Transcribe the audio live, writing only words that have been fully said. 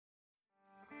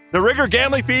The Rigor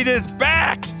Gambling Feed is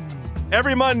back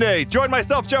every Monday. Join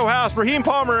myself, Joe House, Raheem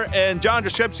Palmer, and John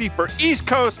Jaschewski for East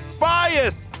Coast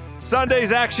Bias.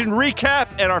 Sunday's action recap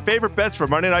and our favorite bets for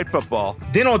Monday Night Football.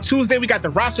 Then on Tuesday, we got the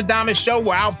Roster Diamond Show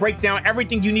where I'll break down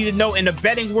everything you need to know in the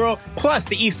betting world. Plus,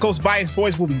 the East Coast Bias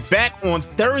Boys will be back on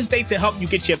Thursday to help you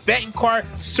get your betting card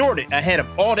sorted ahead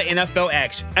of all the NFL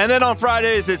action. And then on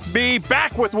Fridays, it's me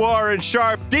back with Warren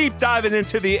Sharp, deep diving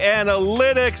into the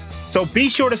analytics. So be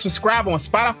sure to subscribe on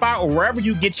Spotify or wherever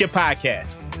you get your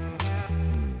podcasts.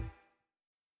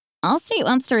 Allstate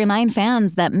wants to remind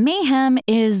fans that mayhem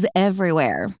is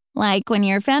everywhere. Like when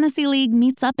your fantasy league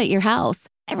meets up at your house.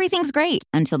 Everything's great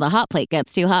until the hot plate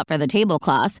gets too hot for the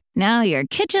tablecloth. Now your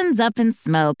kitchen's up in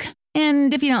smoke.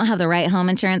 And if you don't have the right home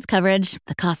insurance coverage,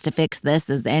 the cost to fix this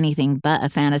is anything but a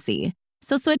fantasy.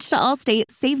 So switch to Allstate,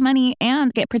 save money,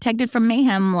 and get protected from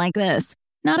mayhem like this.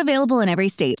 Not available in every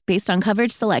state based on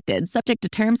coverage selected, subject to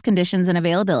terms, conditions, and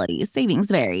availability. Savings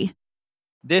vary.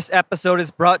 This episode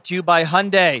is brought to you by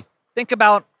Hyundai. Think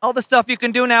about all the stuff you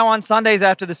can do now on Sundays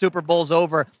after the Super Bowl's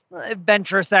over.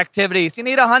 Adventurous activities. You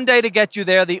need a Hyundai to get you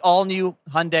there. The all-new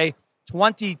Hyundai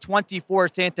 2024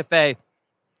 Santa Fe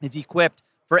is equipped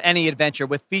for any adventure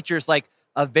with features like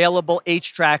available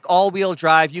H-Track, all-wheel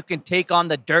drive. You can take on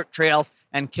the dirt trails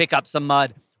and kick up some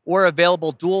mud. Or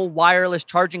available dual wireless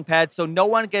charging pads so no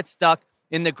one gets stuck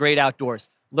in the great outdoors.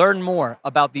 Learn more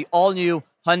about the all-new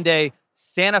Hyundai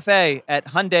Santa Fe at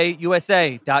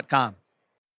HyundaiUSA.com.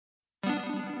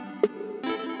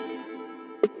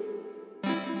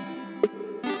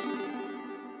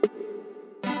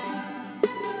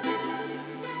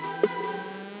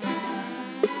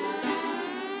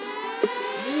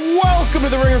 Welcome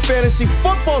to the Ringer Fantasy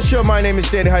Football Show. My name is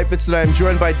Danny Heifetz, and I'm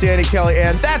joined by Danny Kelly.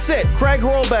 And that's it. Craig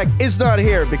Horlbeck is not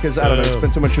here because, I don't know, he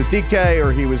spent too much with DK,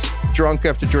 or he was drunk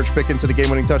after George Pickens had a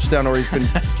game-winning touchdown, or he's been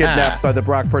kidnapped by the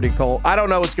Brock Purdy cult. I don't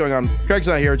know what's going on. Craig's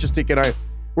not here. It's just DK and I.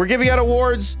 We're giving out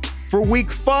awards for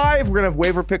Week 5. We're going to have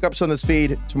waiver pickups on this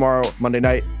feed tomorrow, Monday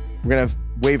night. We're going to have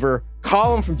waiver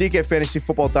column from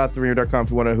DKFantasyFootball.theringer.com if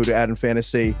you want to know who to add in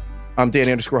fantasy. I'm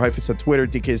Danny_Heifetz on Twitter.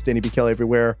 DK is Danny B. Kelly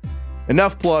everywhere.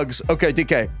 Enough plugs. Okay,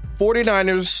 DK.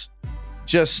 49ers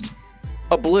just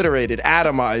obliterated,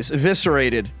 atomized,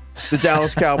 eviscerated the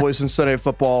Dallas Cowboys in Sunday Night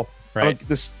Football. Right.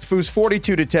 This was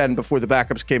 42-10 before the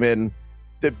backups came in.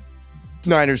 The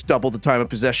Niners doubled the time of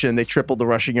possession. They tripled the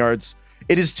rushing yards.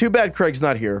 It is too bad Craig's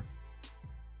not here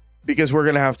because we're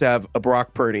going to have a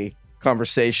Brock Purdy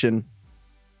conversation.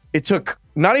 It took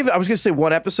not even, I was going to say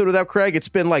one episode without Craig. It's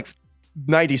been like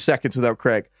 90 seconds without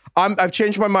Craig. I've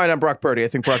changed my mind on Brock Purdy. I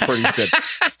think Brock Purdy's good.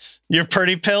 You're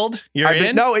Purdy pilled? You're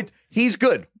in? No, he's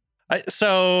good.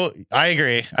 So I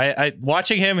agree. I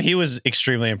watching him, he was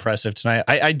extremely impressive tonight.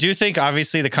 I do think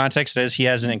obviously the context is he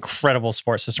has an incredible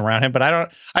support system around him, but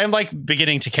I'm like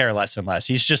beginning to care less and less.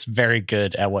 He's just very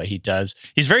good at what he does.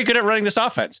 He's very good at running this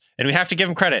offense, and we have to give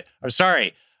him credit. I'm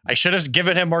sorry. I should have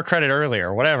given him more credit earlier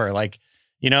or whatever. Like,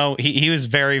 you know, he was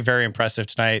very, very impressive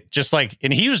tonight. Just like,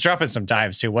 and he was dropping some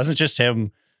dimes too. It wasn't just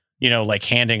him, you know, like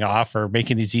handing off or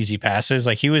making these easy passes.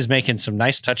 Like he was making some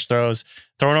nice touch throws,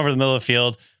 throwing over the middle of the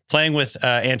field, playing with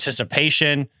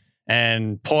anticipation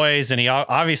and poise. And he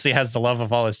obviously has the love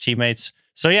of all his teammates.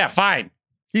 So yeah, fine.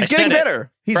 He's getting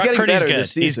better. He's Brock getting Purdy's better good.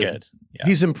 this season. He's good. Yeah.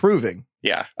 He's improving.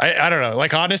 Yeah. I don't know.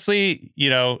 Like, honestly, you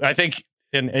know, I think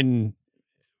in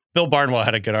Bill Barnwell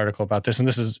had a good article about this. And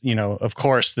this is, you know, of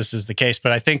course this is the case,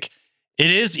 but I think it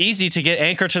is easy to get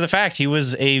anchored to the fact he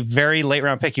was a very late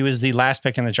round pick. He was the last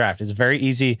pick in the draft. It's very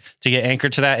easy to get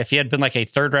anchored to that. If he had been like a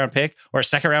third round pick or a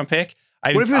second round pick.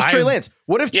 What if it was Trey Lance?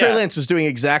 What if Trey Lance was doing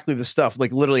exactly the stuff,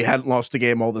 like literally hadn't lost a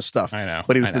game, all this stuff. I know.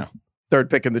 But he was the third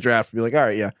pick in the draft. Be like, all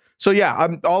right, yeah. So yeah,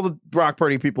 I'm all the Brock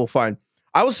Purdy people fine.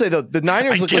 I will say though, the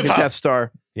Niners look like a Death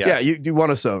Star. Yeah, you won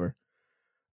us over.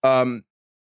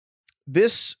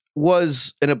 This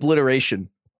was an obliteration.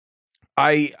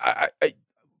 I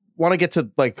want to get to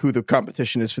like who the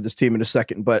competition is for this team in a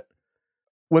second, but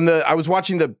when I was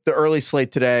watching the early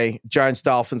slate today, Giants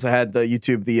Dolphins, I had the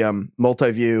YouTube, the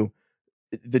multi-view.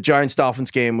 The Giants Dolphins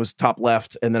game was top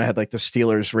left, and then I had like the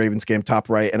Steelers Ravens game top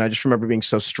right, and I just remember being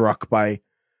so struck by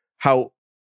how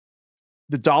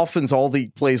the Dolphins, all the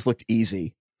plays looked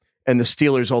easy, and the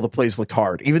Steelers, all the plays looked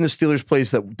hard. Even the Steelers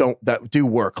plays that do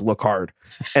work look hard,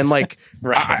 and like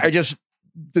right. I just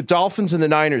the Dolphins and the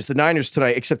Niners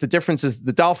tonight. Except the difference is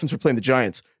the Dolphins are playing the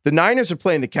Giants, the Niners are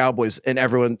playing the Cowboys, and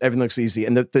everything looks easy.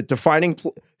 And the defining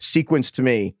sequence to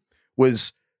me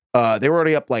was. They were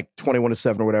already up like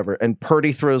 21-7 or whatever, and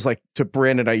Purdy throws like to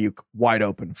Brandon Ayuk wide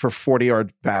open for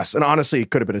 40-yard pass. And honestly, it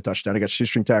could have been a touchdown. He got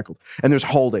shoestring tackled, and there's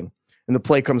holding, and the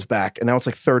play comes back, and now it's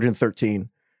like 3rd and 13,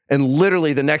 And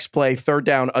literally the next play, third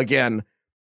down again,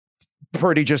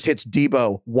 Purdy just hits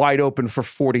Debo wide open for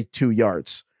 42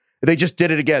 yards. They just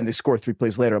did it again. They score 3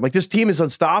 plays later. I'm like, this team is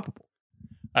unstoppable.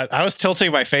 I was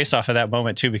tilting my face off of that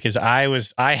moment too, because I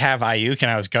have Ayuk and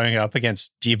I was going up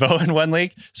against Debo in one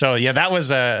league. So yeah, that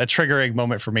was a triggering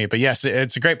moment for me. But yes,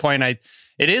 it's a great point.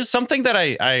 It is something that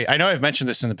I know I've mentioned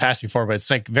this in the past before, but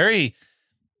it's like I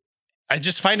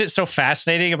just find it so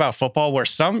fascinating about football where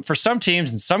for some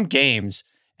teams and some games,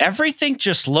 everything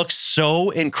just looks so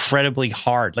incredibly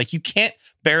hard. Like you can't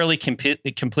barely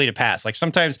complete a pass. Like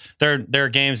sometimes there are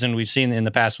games, and we've seen in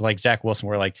the past with like Zach Wilson,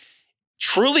 where like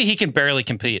truly he can barely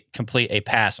complete a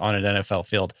pass on an NFL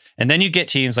field. And then you get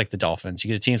teams like the Dolphins,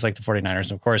 you get teams like the 49ers.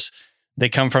 And of course, they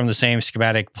come from the same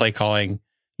schematic play calling,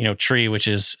 tree, which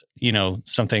is,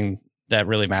 something that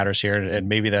really matters here. And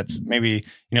maybe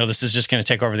this is just going to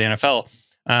take over the NFL.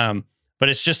 But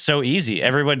it's just so easy.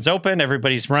 Everyone's open,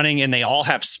 everybody's running, and they all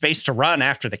have space to run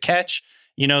after the catch.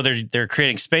 They're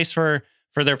creating space for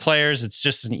their players. It's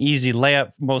just an easy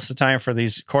layup most of the time for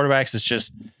these quarterbacks. It's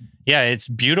just, it's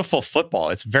beautiful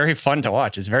football. It's very fun to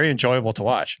watch. It's very enjoyable to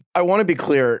watch. I want to be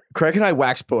clear. Craig and I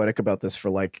waxed poetic about this for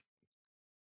was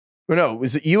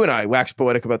it you and I waxed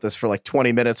poetic about this for like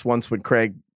 20 minutes once when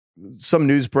Craig, some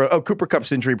news broke. Oh, Cooper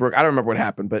Kupp's injury broke. I don't remember what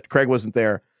happened, but Craig wasn't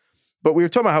there. But we were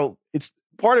talking about how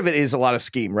part of it is a lot of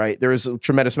scheme, right? There is a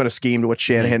tremendous amount of scheme to what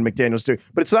Shanahan, McDaniels do,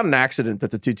 but it's not an accident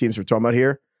that the two teams we're talking about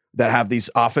here that have these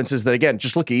offenses that, again,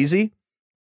 just look easy.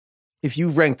 If you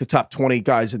rank the top 20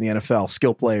 guys in the NFL,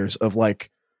 skill players of like,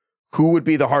 who would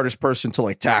be the hardest person to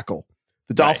like tackle?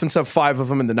 The Dolphins have 5 of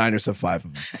them and the Niners have 5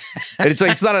 of them. And it's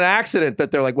like, it's not an accident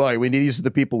that they're like, well, we need, these are the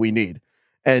people we need.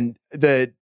 And and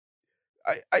then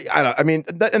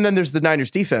there's the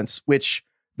Niners defense, which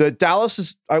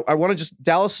Dallas's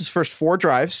first 4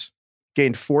 drives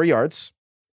gained 4 yards,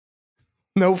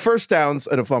 no first downs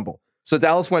and a fumble. So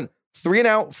Dallas went 3 and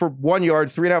out for 1 yard,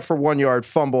 3 and out for 1 yard,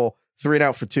 fumble, 3 and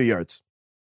out for 2 yards.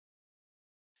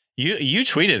 You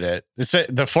tweeted it.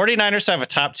 The 49ers have a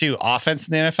top 2 offense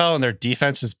in the NFL, and their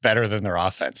defense is better than their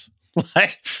offense.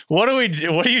 Like, what do we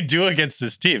do? What do you do against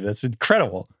this team? That's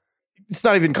incredible. It's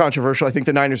not even controversial. I think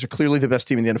the Niners are clearly the best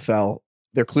team in the NFL.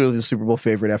 They're clearly the Super Bowl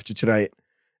favorite after tonight.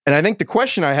 And I think the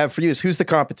question I have for you is, who's the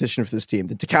competition for this team?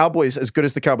 The Cowboys, as good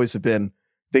as the Cowboys have been,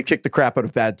 they kick the crap out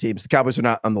of bad teams. The Cowboys are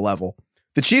not on the level.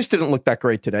 The Chiefs didn't look that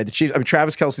great today.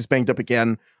 Travis Kelce's banged up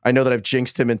again. I know that I've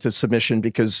jinxed him into submission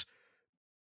because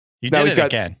now he's got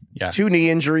again. Yeah. 2 knee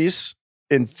injuries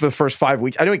in the first 5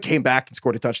 weeks. I know he came back and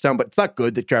scored a touchdown, but it's not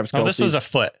good that Travis Kelce. No, this was a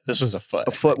foot.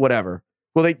 A foot, whatever.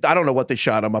 Well, I don't know what they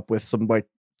shot him up with, some like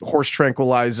horse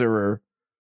tranquilizer or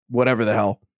whatever the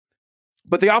hell.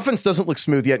 But the offense doesn't look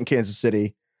smooth yet in Kansas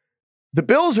City. The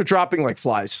Bills are dropping like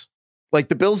flies. Like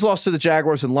the Bills lost to the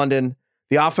Jaguars in London.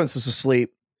 The offense is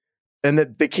asleep. And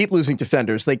that they keep losing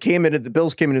defenders. The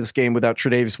Bills came into this game without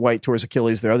Tre'Davious White tore his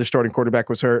Achilles. Their other starting quarterback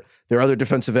was hurt. Their other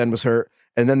defensive end was hurt.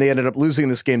 And then they ended up losing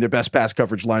this game, their best pass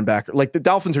coverage linebacker. Like the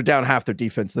Dolphins are down half their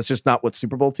defense. That's just not what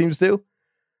Super Bowl teams do.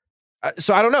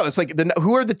 So I don't know. It's like,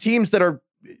 who are the teams that are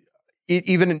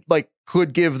even like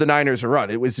could give the Niners a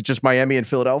run? Was it just Miami and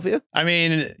Philadelphia? I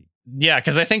mean, yeah,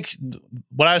 because I think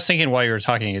what I was thinking while you were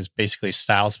talking is basically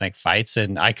styles make fights,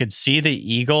 and I could see the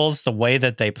Eagles, the way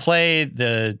that they play,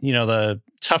 the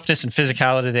toughness and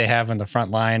physicality they have in the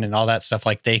front line and all that stuff.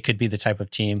 Like they could be the type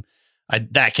of team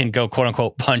that can go quote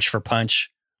unquote punch for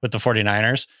punch with the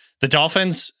 49ers. The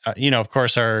Dolphins, of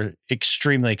course, are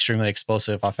extremely, extremely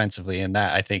explosive offensively, and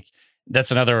that I think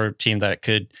that's another team that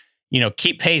could,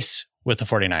 keep pace with the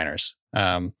 49ers.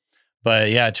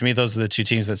 But yeah, to me, those are the 2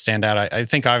 teams that stand out. I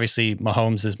think obviously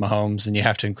Mahomes is Mahomes, and you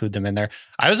have to include them in there.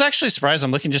 I was actually surprised.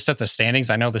 I'm looking just at the standings.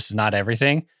 I know this is not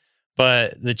everything,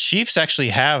 but the Chiefs actually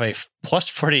have a plus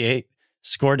 48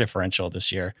 score differential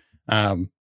this year,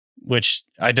 which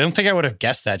I don't think I would have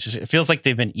guessed that. Just it feels like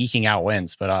they've been eking out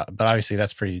wins, but obviously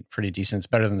that's pretty decent. It's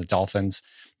better than the Dolphins,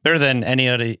 better than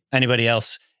anybody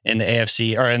else in the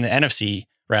AFC or in the NFC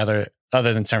rather,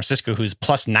 other than San Francisco, who's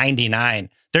plus 99.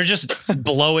 They're just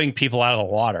blowing people out of the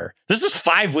water. This is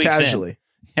 5 weeks Casually.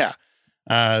 in. Yeah.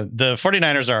 The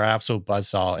 49ers are an absolute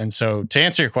buzzsaw. And so to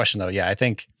answer your question, though, yeah, I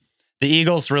think the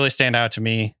Eagles really stand out to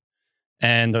me,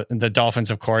 and the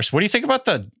Dolphins, of course. What do you think about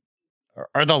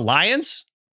are the Lions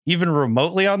even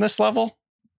remotely on this level?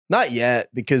 Not yet,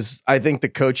 because I think the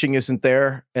coaching isn't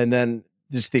there, and then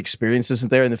just the experience isn't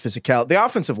there, and the physicality. The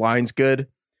offensive line's good,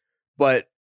 but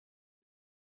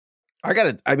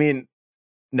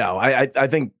no, I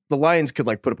think the Lions could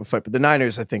like put up a fight, but the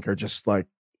Niners, I think, are just like,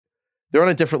 they're on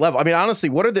a different level. I mean, honestly,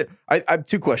 I have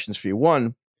 2 questions for you.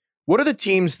 One, what are the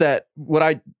teams the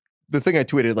thing I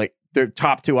tweeted, like their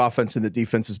top two offense and the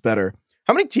defense is better.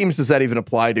 How many teams does that even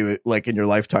apply to, like, in your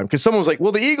lifetime? Because someone was like,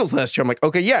 well, the Eagles last year. I'm like,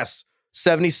 okay, yes,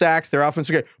 70 sacks, their offense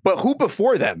are good. But who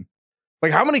before then?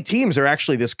 Like, how many teams are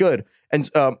actually this good? And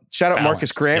shout out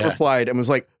Marcus Grant replied and was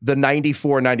like, the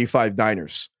 94-95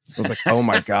 Niners. I was like, oh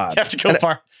my God. You have to go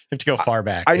far. You have to go far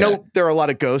back. I know there are a lot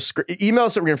of ghosts. Email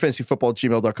us at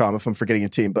ringfantasyfootball@gmail.com if I'm forgetting a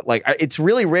team. But like, it's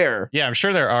really rare. Yeah, I'm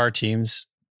sure there are teams,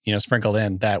 sprinkled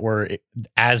in that were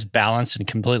as balanced and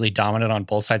completely dominant on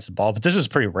both sides of the ball. But this is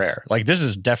pretty rare. Like, this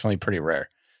is definitely pretty rare.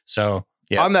 So,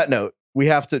 yeah. On that note, we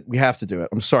have to do it.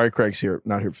 I'm sorry Craig's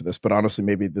not here for this, but honestly,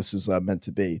 maybe this is meant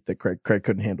to be that Craig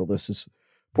couldn't handle this. His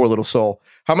poor little soul.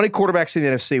 How many quarterbacks in the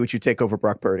NFC would you take over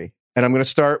Brock Purdy? And I'm going to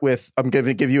start with, I'm going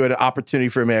to give you an opportunity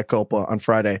for a mea culpa on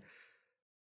Friday.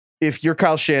 If you're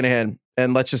Kyle Shanahan,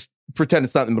 and let's just pretend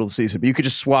it's not in the middle of the season, but you could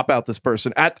just swap out this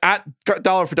person at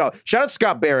dollar for dollar. Shout out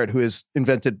Scott Barrett, who has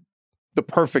invented the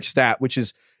perfect stat, which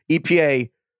is EPA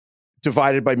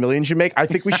divided by millions you make. I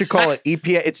think we should call it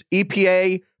EPA. It's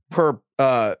EPA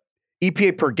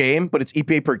per game, but it's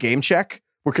EPA per game check,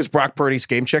 because Brock Purdy's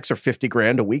game checks are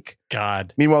 $50,000 a week.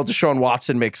 God. Meanwhile, Deshaun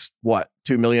Watson makes what?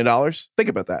 $2 million? Think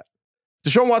about that.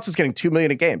 Deshaun Watson's getting $2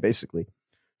 million a game, basically.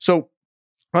 So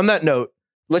on that note,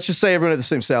 let's just say everyone had the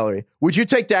same salary. Would you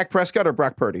take Dak Prescott or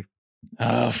Brock Purdy?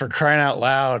 Oh, for crying out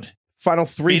loud. Final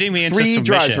three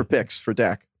drives for picks for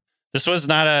Dak. This was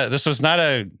not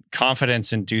a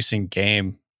confidence-inducing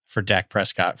game for Dak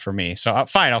Prescott for me. So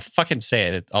fine, I'll fucking say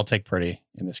it. I'll take Purdy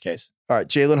in this case. All right,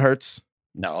 Jalen Hurts.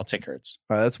 No, I'll take Hurts.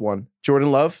 All right, that's one.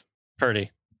 Jordan Love.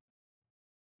 Purdy.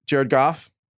 Jared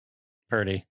Goff.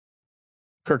 Purdy.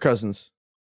 Kirk Cousins.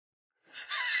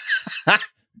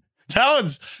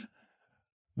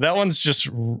 That one's just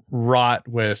wrought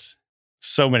with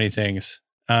so many things.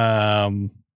 I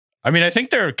mean, I think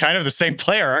they're kind of the same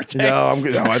player, aren't they? No,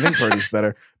 I think Purdy's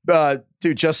better.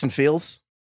 Dude, Justin Fields?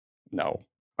 No.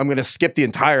 I'm going to skip the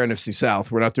entire NFC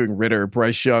South. We're not doing Ritter,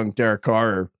 Bryce Young, Derek Carr,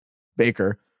 or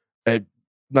Baker.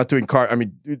 Not doing Carr. I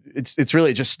mean, it's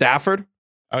really just Stafford.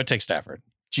 I would take Stafford.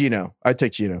 Geno. I'd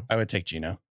take Geno. I would take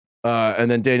Geno. And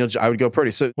then Daniel, I would go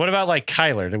Purdy. So what about like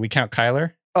Kyler? Did we count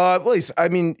Kyler? Well,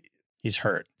 he's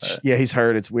hurt. Yeah, he's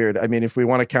hurt. It's weird. I mean, if we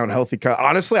want to count healthy Kyler,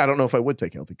 honestly, I don't know if I would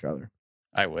take healthy Kyler.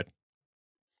 I would.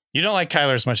 You don't like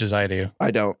Kyler as much as I do.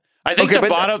 I don't. I think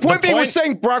the point being, we're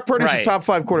saying Brock Purdy's the top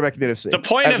 5 quarterback in the NFC. The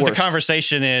point of the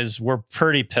conversation is we're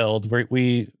Purdy pilled.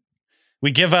 We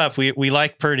give up. We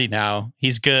like Purdy now.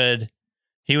 He's good.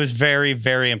 He was very,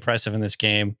 very impressive in this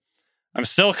game. I'm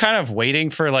still kind of waiting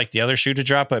for like the other shoe to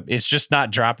drop, but it's just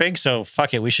not dropping. So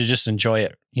fuck it. We should just enjoy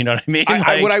it. You know what I mean?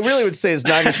 What I really would say is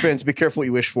Niners fans, be careful what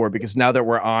you wish for, because now that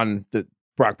we're on the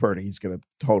Brock Purdy, he's going to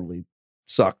totally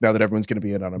suck now that everyone's going to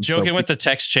be in on him. Joking with the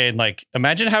text chain, like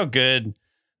imagine how good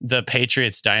the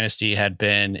Patriots dynasty had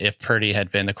been if Purdy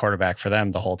had been the quarterback for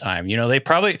them the whole time. You know, they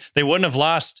wouldn't have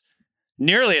lost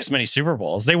nearly as many Super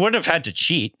Bowls. They wouldn't have had to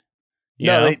cheat.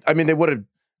 They would have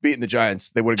beaten the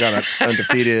Giants. They would have gone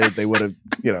undefeated. They would have,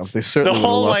 they certainly would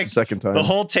have lost the second time. The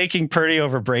whole taking Purdy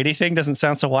over Brady thing doesn't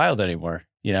sound so wild anymore,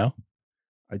 I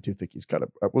do think he's kind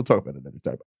of, we'll talk about it another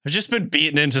time. I've just been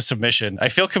beaten into submission. I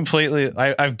feel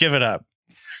I've given up.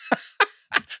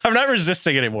 I'm not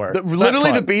resisting anymore.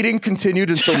 Literally the beating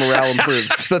continued until morale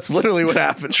improved. That's literally what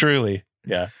happened. Truly.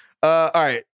 Yeah. All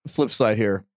right. Flip side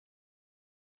here.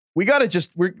 We got to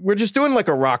we're just doing like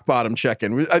a rock bottom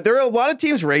check-in. There are a lot of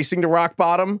teams racing to rock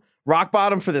bottom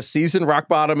for the season, rock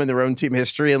bottom in their own team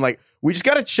history. And like, we just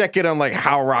got to check in on like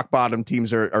how rock bottom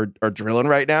teams are drilling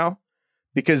right now,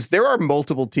 because there are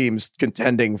multiple teams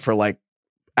contending for like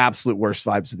absolute worst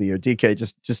vibes of the year. DK,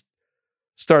 just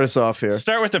start us off here.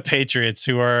 Start with the Patriots,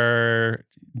 who are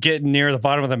getting near the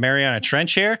bottom of the Mariana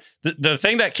Trench here. The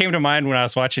thing that came to mind when I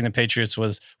was watching the Patriots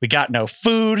was we got no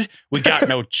food, we got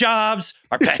no jobs,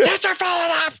 our pets are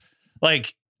falling off.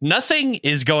 Like nothing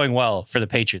is going well for the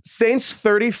Patriots. Saints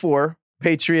 34,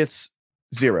 Patriots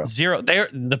 0.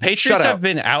 The Patriots have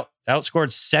been outscored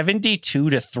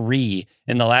 72-3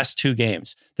 in the last 2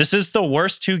 games. This is the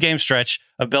worst 2-game stretch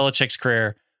of Belichick's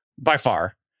career by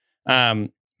far.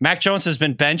 Mac Jones has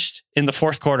been benched in the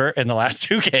 4th quarter in the last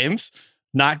 2 games.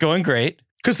 Not going great.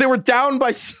 Because they were down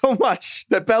by so much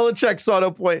that Belichick saw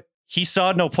no point. He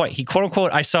saw no point. He quote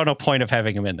unquote, I saw no point of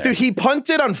having him in there. Dude, he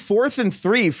punted on 4th and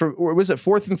 3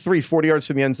 4th and 3, 40 yards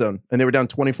from the end zone. And they were down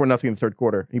 24-0 in the 3rd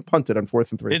quarter. He punted on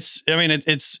 4th and 3.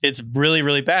 It's really,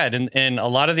 really bad. And a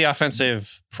lot of the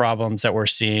offensive problems that we're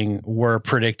seeing were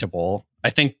predictable. I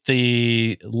think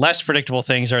the less predictable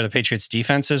things are the Patriots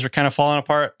defenses are kind of falling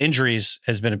apart. Injuries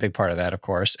has been a big part of that, of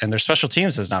course. And their special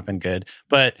teams has not been good.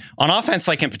 But on offense,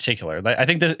 like in particular, I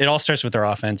think it all starts with their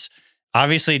offense.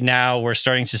 Obviously, now we're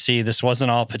starting to see this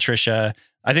wasn't all Patricia.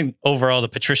 I think overall the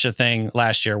Patricia thing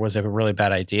last year was a really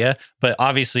bad idea, but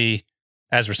obviously,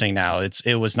 as we're seeing now,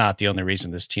 it was not the only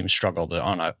reason this team struggled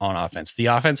on offense. The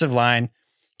offensive line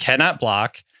cannot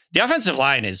block. The offensive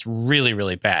line is really,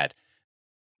 really bad.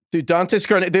 Dude, Dante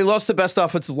Scarnett, they lost the best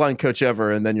offensive line coach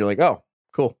ever, and then you're like, oh,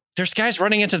 cool. There's guys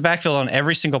running into the backfield on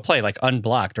every single play, like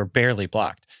unblocked or barely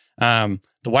blocked. The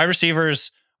wide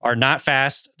receivers are not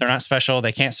fast. They're not special.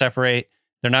 They can't separate.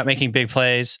 They're not making big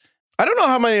plays. I don't know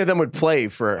how many of them would play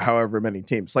for however many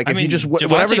teams. Like, if you just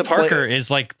Devontae Parker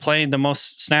is like playing the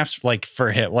most snaps like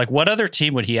for him. Like, what other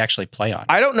team would he actually play on?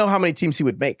 I don't know how many teams he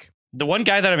would make. The one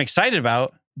guy that I'm excited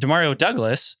about, Demario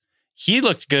Douglas, he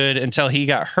looked good until he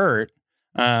got hurt.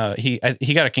 He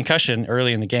got a concussion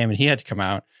early in the game and he had to come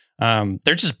out.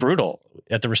 They're just brutal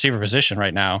at the receiver position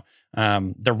right now.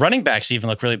 The running backs even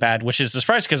look really bad, which is a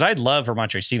surprise because I love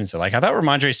Ramondre Stevenson. Like, I thought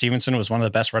Ramondre Stevenson was one of the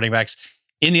best running backs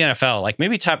in the NFL, like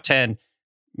maybe top 10,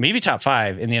 maybe top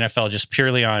 5 in the NFL, just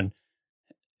purely on,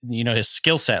 his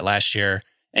skill set last year.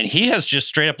 And he has just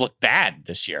straight up looked bad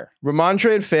this year.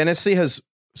 Ramondre in fantasy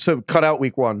cut out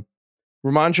week 1.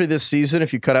 Ramondre this season,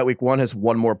 if you cut out week 1, has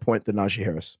 1 more point than Najee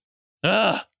Harris.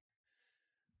 Ugh.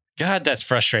 God, that's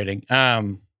frustrating.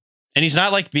 And he's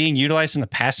not like being utilized in the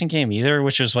passing game either,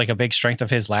 which was like a big strength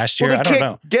of his last year. Well, I don't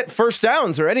know. Get first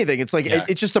downs or anything. It's like,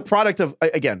 it's just a product of,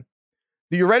 again,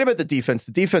 you're right about the defense.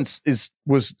 The defense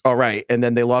was all right. And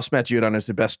then they lost Matt Judon as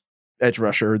the best edge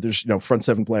rusher. There's front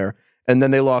 7 player. And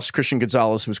then they lost Christian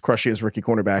Gonzalez, who was crushing as rookie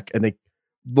cornerback. And they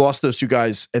lost those 2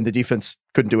 guys and the defense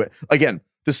couldn't do it. Again,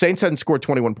 the Saints hadn't scored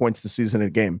 21 points this season in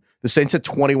a game. The Saints had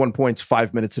 21 points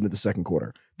 5 minutes into the second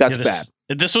quarter. That's bad.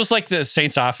 This was like the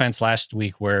Saints offense last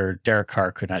week where Derek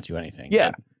Carr could not do anything.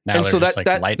 Yeah. Now and so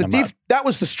that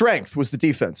was the strength, was the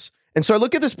defense. And so I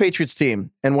look at this Patriots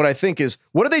team and what I think is,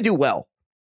 what do they do well?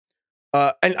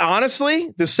 And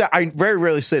honestly, I very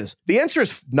rarely say this. The answer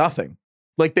is nothing.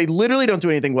 Like, they literally don't do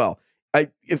anything well.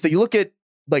 If you look at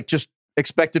like just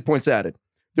expected points added,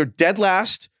 they're dead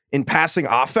last in passing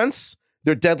offense.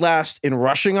 They're dead last in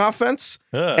rushing offense.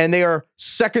 And they are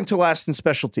second to last in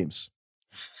special teams.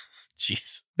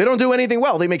 Jeez. They don't do anything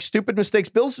well. They make stupid mistakes.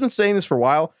 Bill's been saying this for a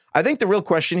while. I think the real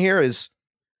question here is,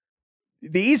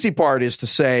 the easy part is to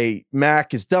say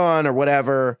Mac is done or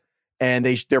whatever, and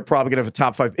they're probably going to have a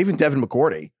top 5. Even Devin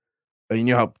McCourty, you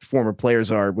know how former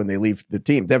players are when they leave the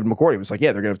team. Devin McCourty was like,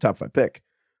 yeah, they're going to have a top 5 pick.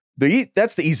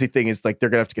 That's the easy thing, is like they're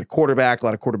going to have to get a quarterback, a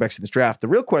lot of quarterbacks in this draft. The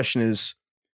real question is,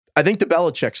 I think the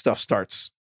Belichick stuff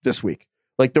starts this week.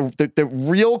 Like the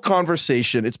real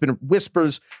conversation, it's been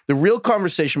whispers, the real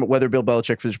conversation about whether Bill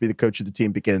Belichick should be the coach of the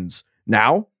team begins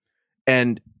now.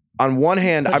 And on one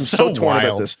hand, I'm so torn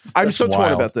about this.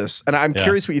 Torn about this. And I'm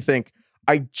curious what you think.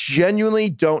 I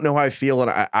genuinely don't know how I feel. And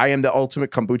I am the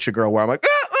ultimate kombucha girl where I'm like,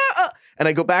 and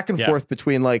I go back and forth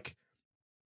between like,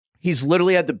 he's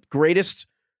literally had the greatest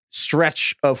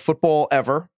stretch of football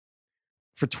ever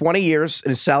for 20 years in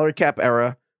his salary cap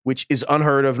era, which is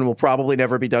unheard of and will probably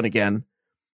never be done again.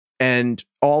 And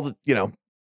all the,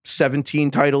 17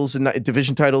 titles and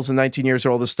division titles in 19 years or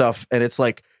all this stuff. And it's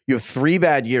like, you have 3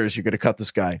 bad years, you're going to cut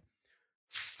this guy.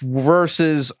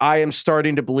 Versus, I am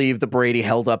starting to believe the Brady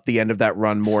held up the end of that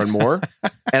run more and more.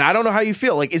 And I don't know how you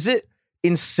feel. Like, is it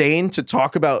insane to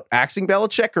talk about axing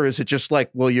Belichick, or is it just like,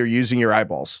 well, you're using your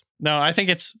eyeballs? No, I think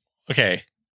it's okay.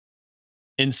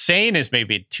 Insane is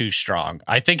maybe too strong.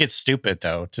 I think it's stupid,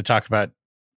 though, to talk about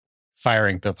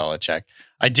firing Bill Belichick.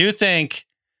 I do think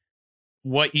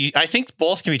I think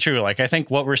both can be true. Like, I think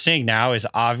what we're seeing now is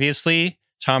obviously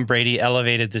Tom Brady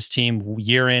elevated this team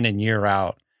year in and year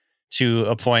out to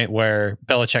a point where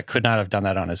Belichick could not have done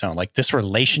that on his own. Like, this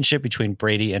relationship between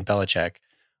Brady and Belichick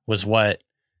was what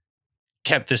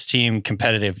kept this team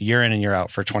competitive year in and year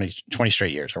out for 20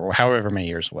 straight years, or however many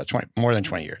years it was, more than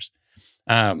 20 years.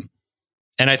 And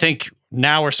I think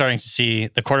now we're starting to see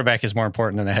the quarterback is more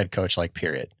important than the head coach, like,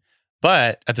 period.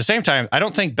 But at the same time, I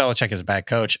don't think Belichick is a bad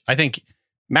coach. I think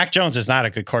Mac Jones is not a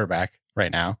good quarterback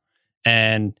right now.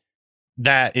 And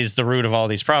that is the root of all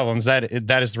these problems. That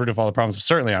is the root of all the problems,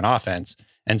 certainly on offense.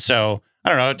 And so, I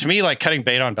don't know, to me, like, cutting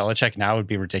bait on Belichick now would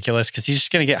be ridiculous, because he's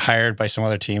just going to get hired by some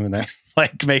other team and then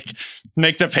like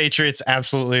make the Patriots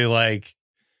absolutely like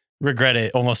regret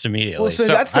it almost immediately. Well, so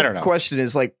that's the question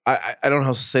is, like, I don't know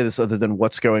how to say this other than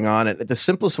what's going on. And the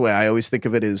simplest way I always think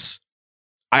of it is,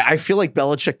 I feel like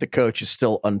Belichick, the coach, is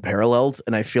still unparalleled.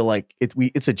 And I feel like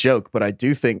it's a joke, but I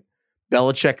do think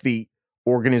Belichick, the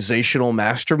organizational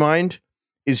mastermind,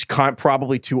 is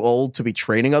probably too old to be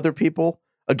training other people.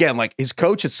 Again, like, his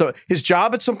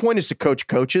job at some point is to coach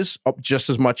coaches just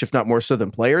as much, if not more so,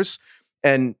 than players.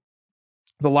 And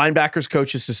the linebackers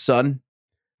coach is his son,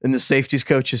 and the safeties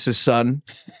coach is his son,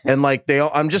 and like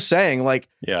I'm just saying, like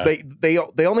they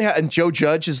only have, and Joe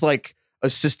Judge is like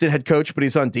assistant head coach, but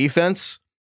he's on defense,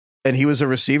 and he was a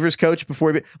receivers coach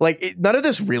before. None of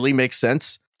this really makes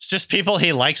sense. It's just people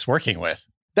he likes working with.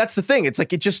 That's the thing. It's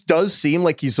like, it just does seem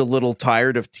like he's a little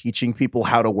tired of teaching people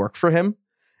how to work for him.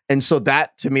 And so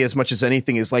that, to me, as much as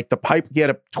anything, is like he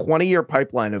had a 20-year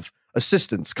pipeline of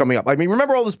assistants coming up. I mean,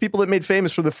 remember all those people that made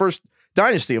famous for the first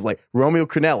dynasty of like Romeo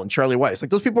Crennel and Charlie Weiss?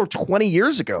 Like, those people were 20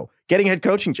 years ago getting head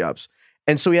coaching jobs.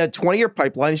 And so he had a 20-year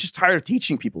pipeline. He's just tired of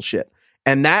teaching people shit.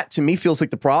 And that, to me, feels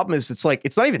like the problem is it's like,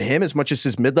 it's not even him as much as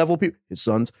his mid-level people, his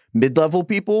sons, mid-level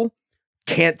people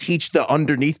can't teach the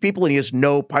underneath people, and he has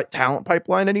no talent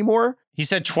pipeline anymore. He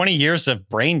said 20 years of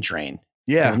brain drain.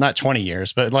 Yeah. Well, not 20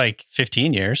 years, but like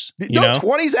 15 years. No,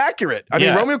 20's accurate. I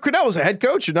mean, Romeo Crennel was a head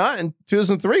coach or not in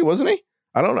 2003, wasn't he?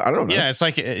 I don't know. Yeah, it's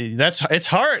like, it's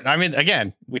hard. I mean,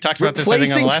 again, we talked about this, I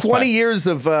think, on replacing the last 20 years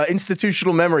of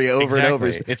institutional memory over and over.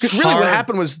 Because really what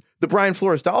happened was the Brian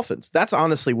Flores Dolphins. That's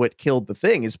honestly what killed the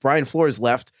thing, is Brian Flores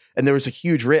left, and there was a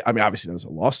huge I mean, obviously there was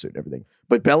a lawsuit and everything,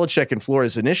 but Belichick and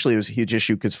Flores initially was a huge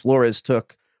issue because Flores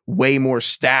took way more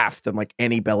staff than like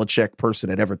any Belichick person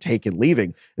had ever taken leaving.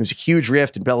 It was a huge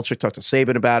rift, and Belichick talked to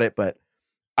Saban about it, but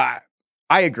I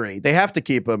agree. They have to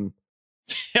keep him.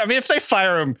 I mean, if they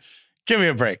fire him, give me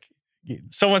a break.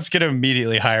 Someone's going to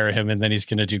immediately hire him, and then he's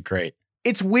going to do great.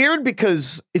 It's weird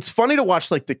because it's funny to watch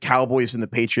like the Cowboys and the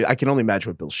Patriots. I can only imagine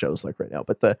what Bill's show is like right now,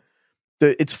 but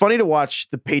it's funny to watch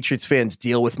the Patriots fans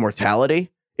deal with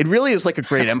mortality. It really is like a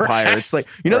great empire. Right. It's like,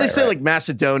 they say like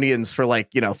Macedonians for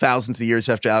like, thousands of years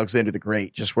after Alexander the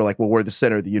Great, just were like, well, we're the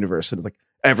center of the universe. And it's like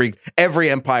every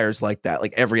empire is like that.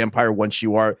 Like every empire, once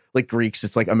you are like Greeks,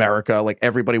 it's like America, like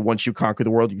everybody, once you conquer the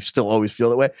world, you still always feel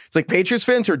that way. It's like Patriots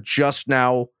fans are just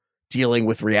now dealing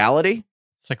with reality.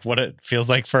 It's like what it feels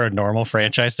like for a normal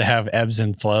franchise to have ebbs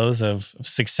and flows of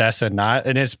success and not.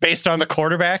 And it's based on the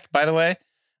quarterback, by the way.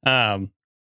 Yeah.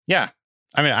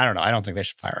 I mean, I don't know. I don't think they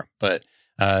should fire him, but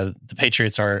the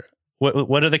Patriots are,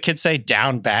 what do the kids say?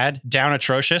 Down bad, down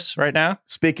atrocious right now.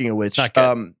 Speaking of which, not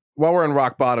good. While we're on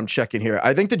rock bottom checking here,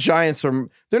 I think the Giants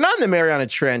they're not in the Mariana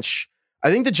Trench.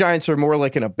 I think the Giants are more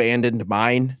like an abandoned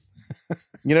mine.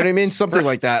 You know what I mean? Something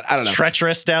like that. I don't know.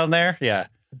 Treacherous down there. Yeah.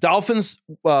 Dolphins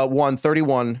won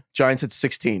 31, Giants at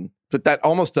 16. But that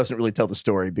almost doesn't really tell the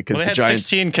story because they the had Giants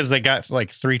 16 because they got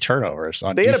like 3 turnovers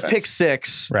on defense. They had a pick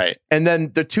 6. Right. And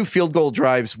then the 2 field goal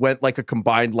drives went like a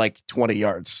combined like 20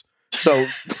 yards. So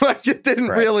like it didn't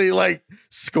really like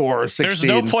score 16. There's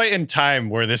no point in time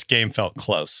where this game felt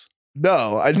close.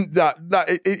 No,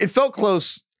 it felt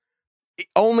close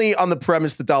only on the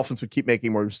premise the Dolphins would keep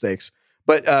making more mistakes.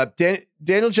 But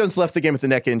Daniel Jones left the game with a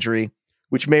neck injury,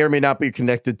 which may or may not be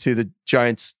connected to the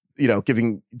Giants,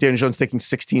 giving Daniel Jones taking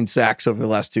 16 sacks over the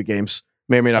last 2 games.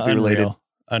 May or may not be related.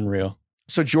 Unreal.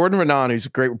 So Jordan Renan, who's a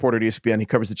great reporter at ESPN, he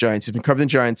covers the Giants. He's been covering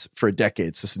the Giants for a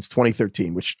decade, so since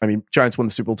 2013, which, I mean, Giants won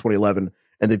the Super Bowl 2011,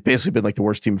 and they've basically been like the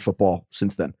worst team in football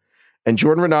since then. And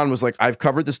Jordan Renan was like, I've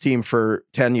covered this team for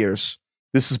 10 years.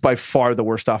 This is by far the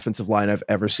worst offensive line I've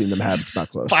ever seen them have. It's not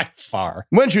close. By far.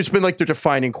 It's been like their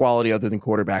defining quality other than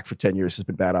quarterback for 10 years has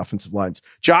been bad offensive lines.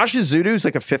 Josh Azudu, who's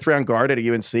like a 5th-round guard at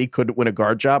a UNC, couldn't win a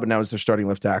guard job, and now is their starting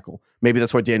left tackle. Maybe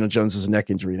that's why Daniel Jones has a neck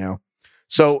injury now.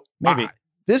 So maybe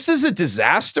this is a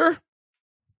disaster.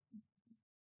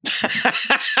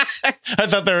 I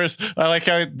thought I like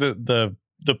how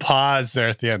the pause there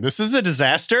at the end. This is a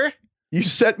disaster. You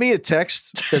sent me a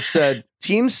text that said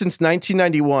teams since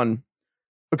 1991,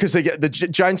 because the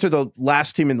Giants are the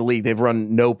last team in the league. They've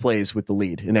run no plays with the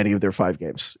lead in any of their 5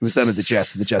 games. It was them and the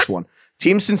Jets, and the Jets won.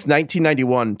 Teams since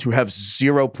 1991 to have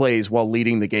 0 plays while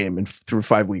leading the game through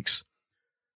 5 weeks.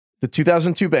 The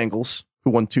 2002 Bengals,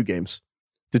 who won 2 games.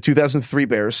 The 2003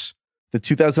 Bears. The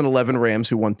 2011 Rams,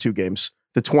 who won 2 games.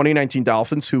 The 2019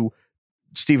 Dolphins, who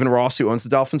Stephen Ross, who owns the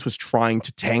Dolphins, was trying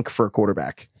to tank for a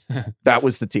quarterback. That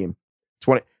was the team.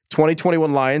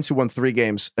 2021 Lions, who won 3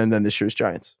 games, and then this year's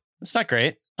Giants. It's not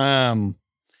great. From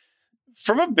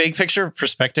a big picture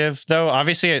perspective, though,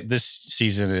 obviously this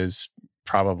season is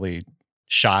probably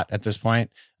shot at this point.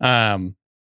 They're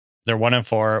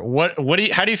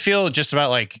 1-4. How do you feel just about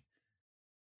like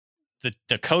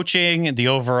the coaching and the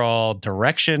overall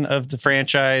direction of the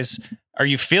franchise? Are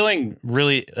you feeling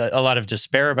really a lot of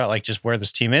despair about like just where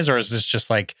this team is, or is this just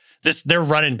like this? They're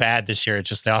running bad this year. It's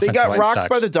just the offensive line sucks. They got rocked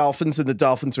by the Dolphins, and the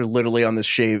Dolphins are literally on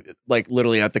the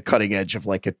literally at the cutting edge of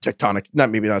like a tectonic,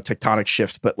 maybe not a tectonic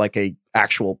shift, but like a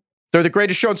actual. They're the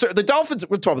greatest show. So the Dolphins.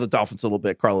 We'll talk about the Dolphins a little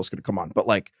bit. Carlos is going to come on, but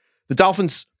like the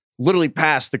Dolphins literally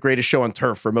passed the greatest show on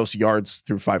turf for most yards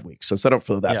through 5 weeks. So I don't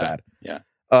feel that bad. Yeah.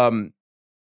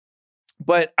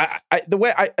 But the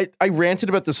way I ranted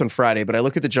about this on Friday, but I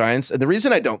look at the Giants, and the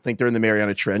reason I don't think they're in the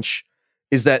Mariana Trench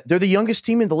is that they're the youngest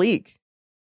team in the league.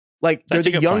 Like they're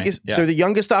the youngest. Yeah. They're the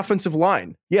youngest offensive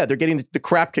line. Yeah, they're getting the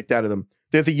crap kicked out of them.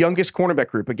 They have the youngest cornerback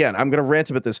group. Again, I'm going to rant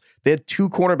about this. They had 2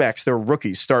 cornerbacks that were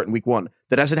rookies start in week 1.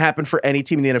 That hasn't happened for any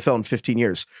team in the NFL in 15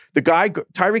 years. The guy,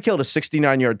 Tyreek Hill, had a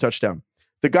 69-yard touchdown.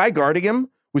 The guy guarding him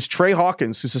was Trey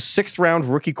Hawkins, who's a 6th-round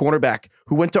rookie cornerback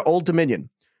who went to Old Dominion.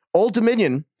 Old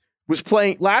Dominion was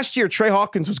playing last year. Trey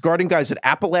Hawkins was guarding guys at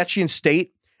Appalachian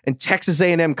State and Texas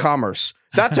A&M Commerce.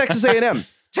 Not Texas A&M.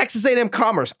 Texas A&M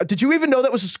Commerce. Did you even know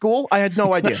that was a school? I had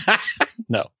no idea.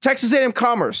 No. Texas A&M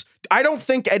Commerce. I don't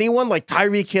think anyone like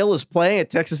Tyreek Hill is playing at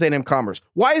Texas A&M Commerce.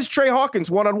 Why is Trey Hawkins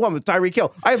one-on-one with Tyreek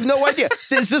Hill? I have no idea.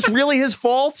 Is this really his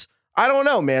fault? I don't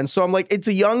know, man. So I'm like, it's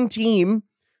a young team.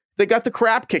 They got the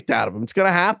crap kicked out of them. It's going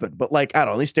to happen. But like, I don't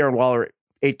know. At least Darren Waller,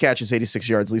 8 catches, 86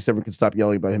 yards. At least everyone can stop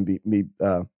yelling about him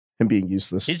being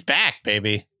useless. He's back,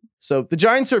 baby. So the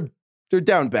Giants they're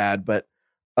down bad, but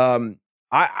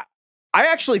I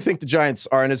actually think the Giants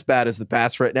aren't as bad as the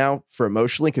Pats right now for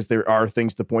emotionally, because there are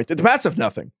things to point to. The Pats have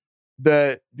nothing.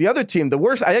 The other team, the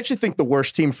worst, I actually think the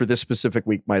worst team for this specific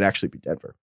week might actually be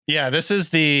Denver. Yeah, this is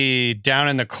the down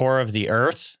in the core of the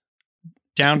earth,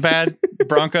 down bad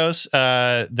Broncos.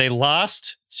 They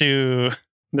lost to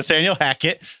Nathaniel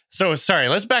Hackett. So sorry,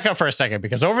 let's back up for a second,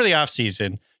 because over the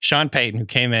offseason, Sean Payton, who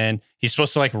came in, he's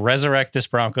supposed to like resurrect this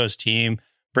Broncos team,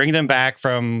 bring them back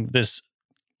from this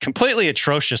completely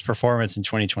atrocious performance in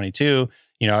 2022.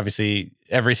 You know, obviously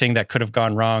everything that could have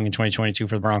gone wrong in 2022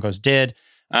 for the Broncos did.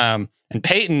 And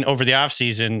Peyton over the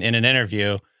offseason in an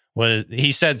interview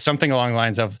he said something along the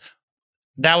lines of,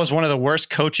 that was one of the worst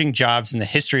coaching jobs in the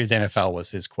history of the NFL, was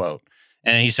his quote.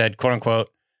 And he said, quote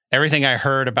unquote, everything I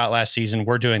heard about last season,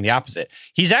 we're doing the opposite.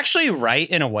 He's actually right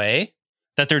in a way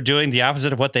that they're doing the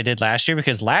opposite of what they did last year,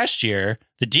 because last year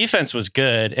the defense was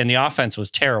good and the offense was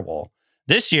terrible.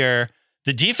 This year,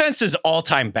 the defense is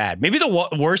all-time bad. Maybe the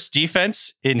worst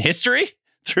defense in history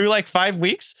through like 5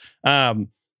 weeks. And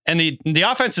the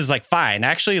offense is like fine.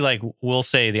 Actually, like we'll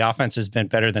say the offense has been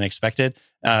better than expected.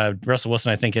 Russell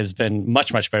Wilson, I think, has been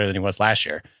much, much better than he was last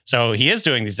year. So he is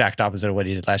doing the exact opposite of what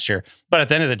he did last year. But at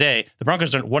the end of the day, the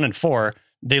Broncos are 1-4.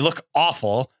 They look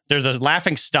awful. They're the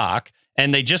laughing stock.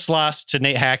 And they just lost to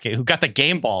Nate Hackett, who got the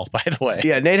game ball, by the way.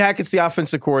 Yeah, Nate Hackett's the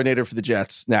offensive coordinator for the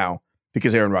Jets now,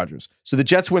 because Aaron Rodgers. So the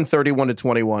Jets win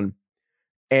 31-21.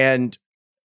 And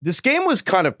this game was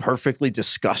kind of perfectly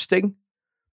disgusting.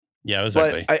 Yeah, it was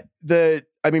ugly.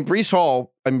 Breece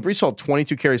Hall,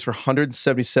 22 carries for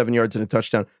 177 yards and a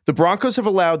touchdown. The Broncos have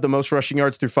allowed the most rushing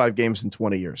yards through 5 games in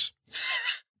 20 years.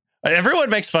 Everyone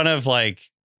makes fun of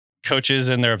like coaches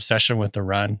and their obsession with the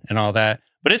run and all that,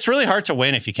 but it's really hard to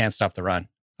win if you can't stop the run.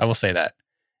 I will say that.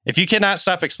 If you cannot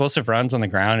stop explosive runs on the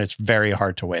ground, it's very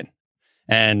hard to win.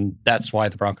 And that's why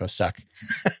the Broncos suck,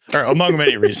 or among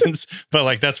many reasons. But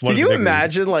like, that's one. Can you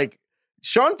imagine like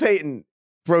Sean Payton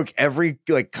broke every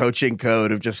like coaching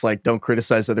code of just like don't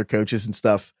criticize other coaches and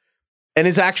stuff, and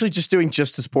is actually just doing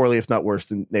just as poorly, if not worse,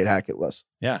 than Nate Hackett was.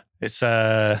 Yeah, it's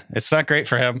not great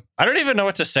for him. I don't even know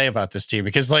what to say about this team,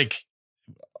 because like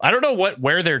I don't know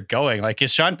where they're going. Like,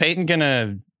 is Sean Payton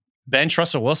gonna bench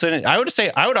Russell Wilson? I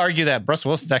would argue that Russell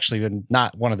Wilson's actually been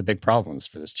not one of the big problems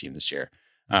for this team this year,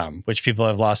 which people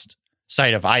have lost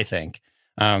sight of, I think,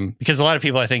 because a lot of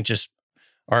people, I think, just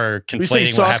are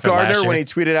conflating what happened Gardner, last year. when he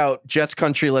tweeted out Jets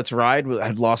country, let's ride,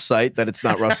 had lost sight that it's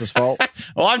not Russ's fault.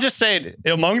 Well, I'm just saying,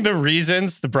 among the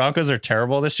reasons the Broncos are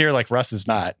terrible this year, like Russ is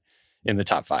not in the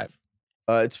top 5.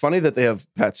 It's funny that they have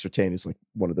Pat Surtain, who's like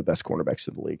one of the best cornerbacks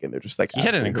in the league, and they're just like, he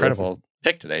had an incredible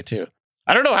pick today too.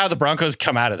 I don't know how the Broncos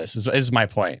come out of this is my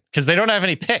point, because they don't have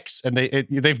any picks, and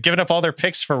they've given up all their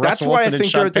picks for Russell Wilson. That's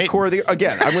why I think they're at the core of the,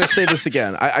 again, I'm going to say this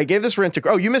again. I gave this rant to,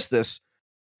 oh, you missed this.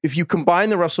 If you combine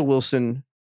the Russell Wilson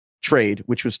trade,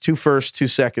 which was 2 firsts, 2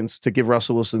 seconds to give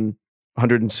Russell Wilson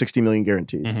 $160 million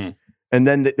guaranteed. Mm-hmm. And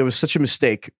then there was such a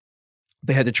mistake.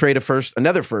 They had to trade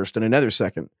another first and another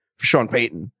second for Sean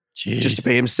Payton. Jeez. Just to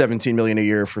pay him $17 million a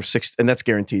year for 6, and that's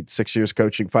guaranteed, 6 years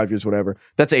coaching, 5 years, whatever.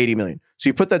 That's $80 million. So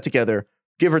you put that together,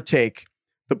 give or take,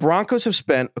 the Broncos have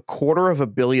spent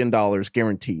 $250 million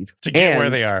guaranteed to get where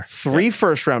they are. 3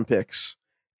 first-round picks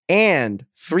and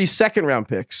 3 second-round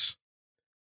picks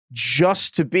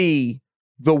just to be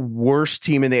the worst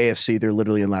team in the AFC. They're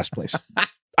literally in last place.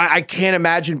 I can't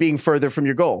imagine being further from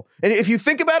your goal. And if you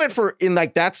think about it in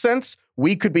like that sense,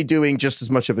 we could be doing just as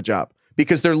much of a job,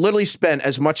 because they're literally spent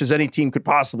as much as any team could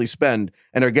possibly spend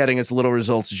and are getting as little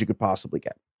results as you could possibly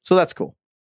get. So that's cool.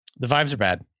 The vibes are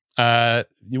bad.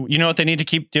 You know what they need to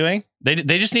keep doing? They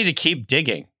just need to keep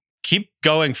digging, keep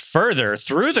going further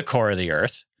through the core of the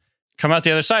earth, come out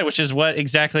the other side, which is what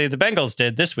exactly the Bengals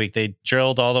did this week. They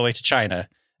drilled all the way to China,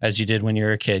 as you did when you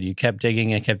were a kid. You kept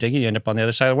digging and kept digging. You end up on the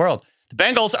other side of the world. The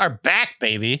Bengals are back,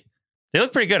 baby. They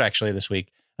look pretty good, actually, this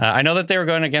week. I know that they were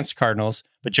going against the Cardinals,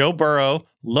 but Joe Burrow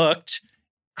looked,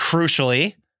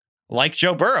 crucially, like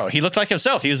Joe Burrow. He looked like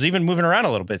himself. He was even moving around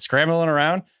a little bit, scrambling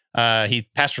around. He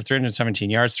passed for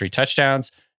 317 yards, 3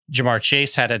 touchdowns. Jamar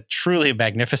Chase had a truly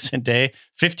magnificent day.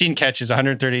 15 catches,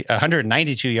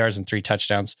 192 yards, and 3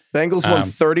 touchdowns. Bengals won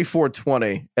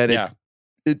 34-20, and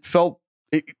it felt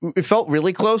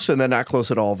really close, and then not close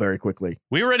at all very quickly.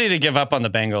 We were ready to give up on the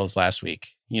Bengals last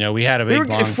week. We had a big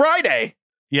long... Friday.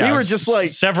 Yeah, we were just like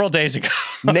several days ago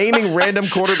naming random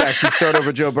quarterbacks who'd start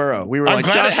over Joe Burrow. We were like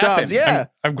Josh Dobbs. Yeah,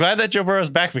 I'm glad that Joe Burrow's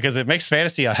back because it makes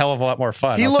fantasy a hell of a lot more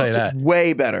fun. He I'll tell you looked that.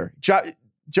 way better.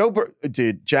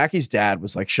 Dude, Jackie's dad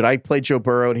was like, should I play Joe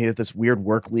Burrow? And he had this weird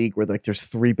work league where like there's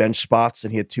 3 bench spots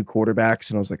and he had 2 quarterbacks.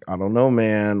 And I was like, I don't know,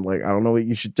 man. Like, I don't know what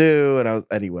you should do. And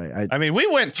I mean, we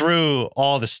went through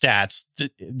all the stats.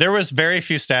 There was very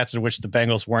few stats in which the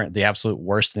Bengals weren't the absolute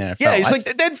worst in the NFL. Yeah, he's like,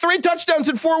 they had 3 touchdowns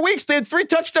in 4 weeks. They had 3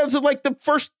 touchdowns in like the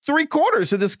first 3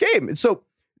 quarters of this game. And so,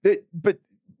 but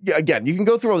yeah, again, you can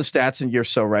go through all the stats and you're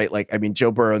so right. Like, I mean,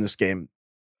 Joe Burrow in this game,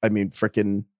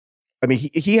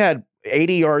 he had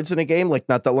 80 yards in a game, like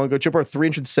not that long ago. Joe Burrow,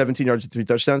 317 yards and 3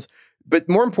 touchdowns. But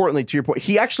more importantly, to your point,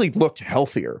 he actually looked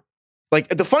healthier. Like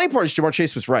the funny part is Jamar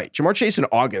Chase was right. Jamar Chase in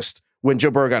August, when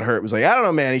Joe Burrow got hurt, was like, I don't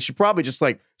know, man. He should probably just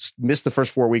like miss the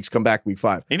first 4 weeks, come back week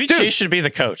 5. Maybe Chase should be the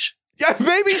coach. Yeah,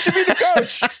 maybe he should be the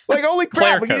coach. Like, holy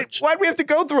crap. Why'd we have to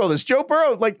go through all this? Joe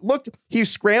Burrow, like, looked, he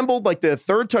scrambled like the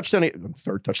third touchdown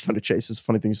to Chase is a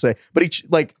funny thing to say, but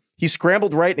he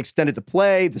scrambled right and extended the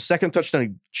play. The second touchdown, he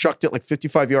chucked it like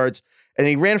 55 yards and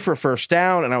he ran for a first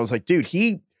down. And I was like, dude,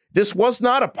 this was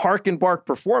not a park and bark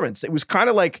performance. It was kind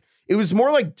of like, it was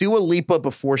more like Dua Lipa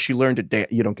before she learned to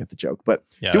dance. You don't get the joke, but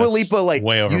yeah, Dua Lipa like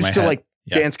used to like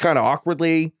dance kind of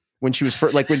awkwardly when she was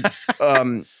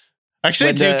Actually,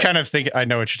 I do kind of think I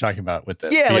know what you're talking about with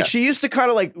this. Yeah, like she used to kind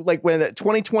of like when the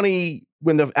 2020,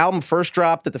 when the album first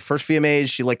dropped at the first VMAs,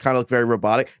 she like kind of looked very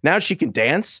robotic. Now she can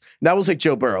dance. That was like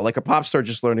Joe Burrow, like a pop star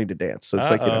just learning to dance. So it's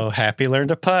Happy learned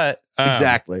to putt.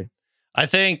 Exactly. I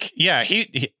think,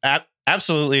 he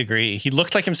absolutely agree. He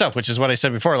looked like himself, which is what I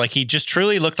said before. Like he just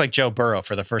truly looked like Joe Burrow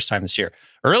for the first time this year.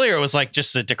 Earlier, it was like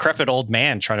just a decrepit old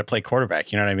man trying to play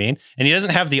quarterback. You know what I mean? And he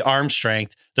doesn't have the arm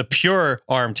strength, the pure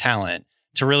arm talent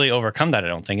to really overcome that, I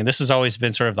don't think. And this has always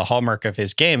been sort of the hallmark of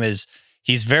his game is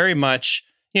he's very much,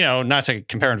 not to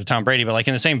compare him to Tom Brady, but like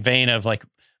in the same vein of like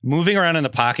moving around in the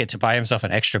pocket to buy himself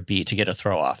an extra beat to get a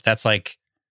throw off. That's like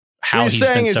how he's been so good.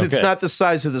 What you're saying is it's not the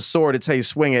size of the sword, it's how you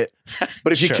swing it.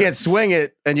 But if you can't swing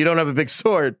it and you don't have a big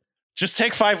sword, just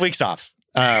take 5 weeks off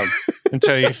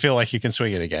until you feel like you can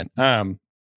swing it again.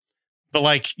 But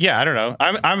like, yeah, I don't know.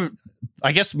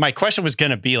 I guess my question was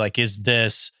going to be like, is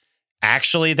this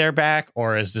actually their back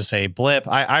or is this a blip?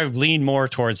 I lean more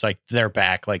towards like their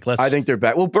back. Like I think they're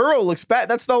back. Well, Burrow looks bad.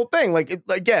 That's the whole thing. Like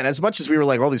again, as much as we were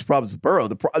like all these problems with Burrow,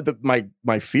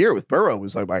 my fear with Burrow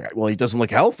was like, well, he doesn't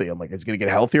look healthy. I'm like, he's going to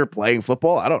get healthier playing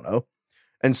football. I don't know.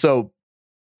 And so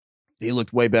he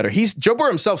looked way better. Joe Burrow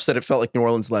himself said it felt like New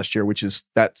Orleans last year,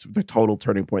 that's the total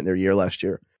turning point in their year last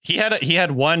year. He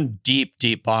had one deep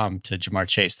bomb to Jamar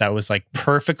Chase that was like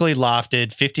perfectly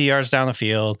lofted, 50 yards down the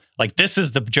field. Like this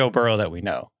is the Joe Burrow that we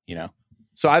know,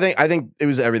 So I think it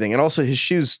was everything, and also his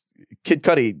shoes. Kid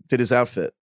Cudi did his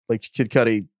outfit, like Kid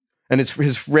Cudi, and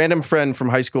his random friend from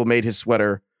high school made his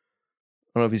sweater.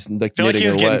 I don't know if he's like. I feel like he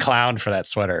was getting clowned for that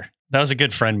sweater. That was a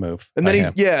good friend move. And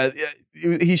then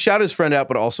he shouted his friend out,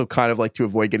 but also kind of like to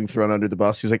avoid getting thrown under the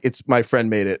bus. He's like, "It's my friend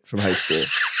made it from high school.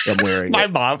 I'm wearing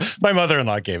it." My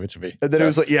mother-in-law gave it to me. And then it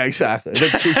was like, yeah, exactly.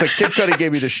 He's like, Kid Cudi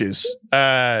gave me the shoes.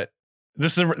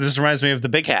 This reminds me of the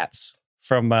big hats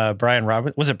from Brian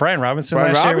Robinson. Was it Brian Robinson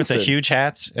last year with the huge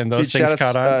hats and those things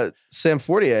caught on? Sam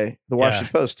Fortier, the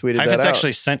Washington Post, tweeted that out.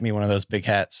 Actually sent me one of those big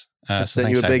hats. I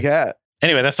sent you a big hat.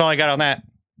 Anyway, that's all I got on that.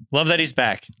 Love that he's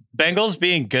back. Bengals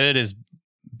being good is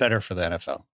better for the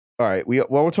NFL. All right. We're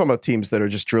talking about teams that are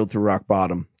just drilled through rock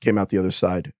bottom, came out the other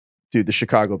side. Dude, the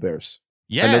Chicago Bears.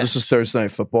 Yes. I know this is Thursday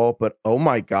Night Football, but oh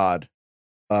my God.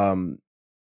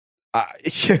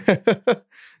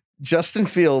 Justin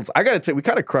Fields, I got to tell you, we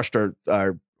kind of crushed our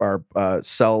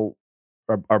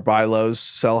buy lows,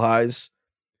 sell highs.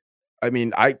 I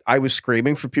mean, I was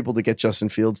screaming for people to get Justin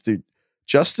Fields. Dude,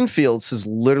 Justin Fields has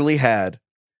literally had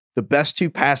the best 2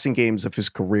 passing games of his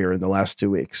career in the last 2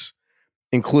 weeks.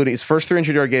 including his first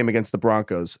 300-yard game against the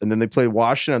Broncos. And then they play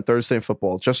Washington on Thursday in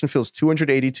football. Justin Fields,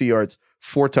 282 yards,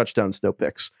 4 touchdowns, no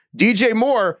picks. DJ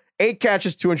Moore, 8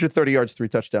 catches, 230 yards, 3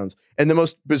 touchdowns. And the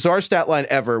most bizarre stat line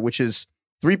ever, which is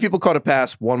 3 people caught a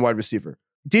pass, 1 wide receiver.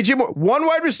 DJ Moore, 1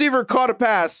 wide receiver caught a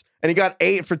pass, and he got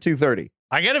 8 for 230.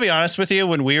 I got to be honest with you.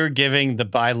 When we were giving the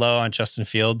buy low on Justin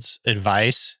Fields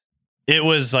advice, it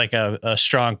was like a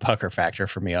strong pucker factor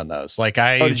for me on those. Like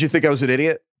did you think I was an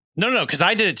idiot? No, because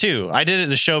I did it too. I did it in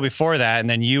the show before that, and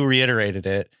then you reiterated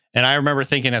it. And I remember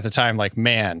thinking at the time, like,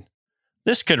 man,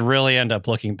 this could really end up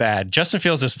looking bad. Justin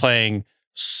Fields is playing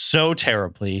so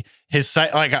terribly.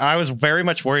 I was very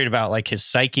much worried about like his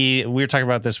psyche. We were talking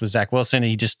about this with Zach Wilson, and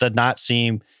he just did not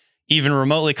seem even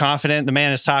remotely confident. The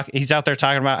man is he's out there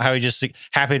talking about how he just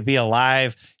happy to be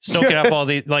alive, soaking up all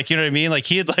the, like, you know what I mean? Like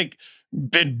he had like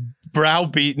been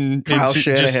browbeaten. Kyle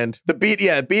Shanahan.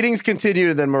 Beatings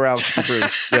continue, then morale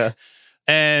improves. Yeah.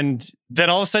 And then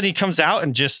all of a sudden he comes out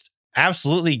and just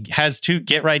absolutely has 2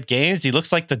 get right games. He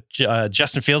looks like the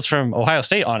Justin Fields from Ohio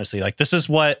State, honestly. Like this is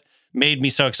what made me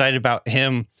so excited about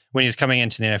him when he was coming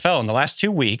into the NFL. In the last 2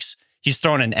 weeks, he's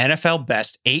thrown an NFL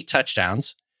best 8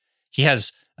 touchdowns. He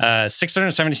has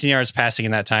 617 yards passing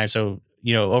in that time. So,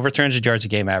 you know, over 300 yards a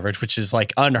game average, which is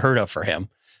like unheard of for him.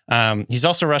 He's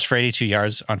also rushed for 82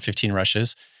 yards on 15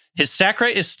 rushes. His sack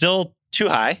rate is still too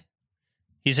high.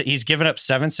 He's given up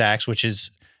 7 sacks, which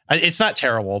is, it's not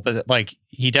terrible, but like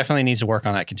he definitely needs to work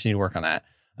on that, continue to work on that.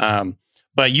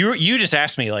 But you just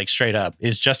asked me like straight up,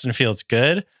 is Justin Fields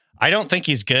good? I don't think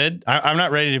he's good. I'm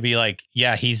not ready to be like,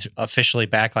 yeah, he's officially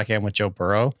back like I am with Joe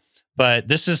Burrow, but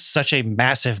this is such a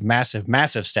massive, massive,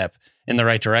 massive step in the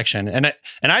right direction. And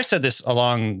I've said this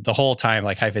along the whole time,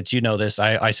 like Heifetz, you know this,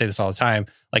 I say this all the time,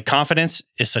 like confidence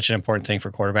is such an important thing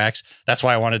for quarterbacks. That's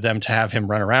why I wanted them to have him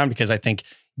run around, because I think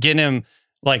getting him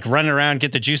like running around,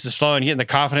 get the juices flowing, getting the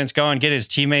confidence going, get his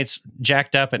teammates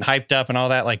jacked up and hyped up and all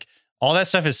that, like all that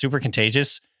stuff is super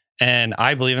contagious. And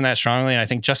I believe in that strongly. And I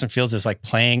think Justin Fields is like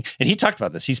playing, and he talked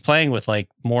about this, he's playing with like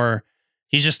more,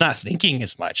 he's just not thinking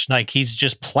as much, like he's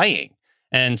just playing.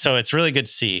 And so it's really good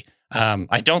to see.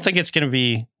 I don't think it's going to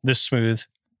be this smooth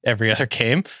every other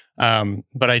game.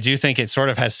 But I do think it sort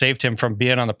of has saved him from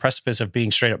being on the precipice of being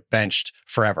straight up benched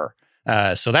forever.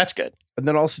 So that's good. And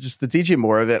then also just the DJ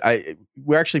Moore of it.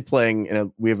 We're actually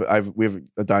playing we have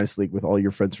a dynasty league with all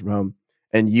your friends from home,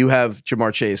 and you have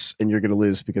Jamar Chase, and you're going to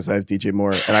lose because I have DJ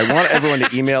Moore. And I want everyone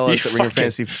to email us at Ringer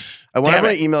Fantasy. I want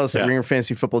everyone to email us at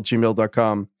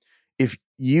ringerfantasyfootball@gmail.com. If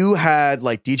you had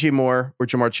like DJ Moore or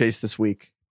Jamar Chase this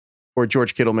week, or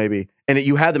George Kittle maybe, and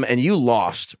you had them and you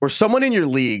lost, or someone in your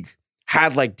league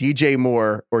had like DJ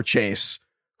Moore or Chase,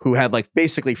 who had like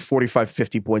basically 45,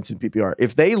 50 points in PPR.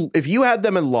 If you had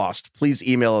them and lost, please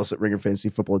email us at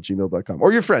ringerfantasyfootball@gmail.com,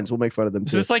 or your friends. We'll make fun of them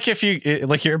too. It's like if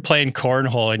you're playing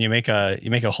cornhole and you make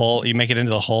a hole, you make it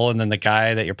into the hole, and then the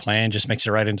guy that you're playing just makes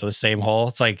it right into the same hole.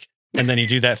 It's like, and then you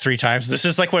do that 3 times. This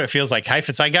is like what it feels like.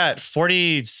 Heifetz, I got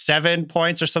 47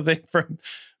 points or something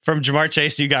from Jamar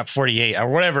Chase. You got 48 or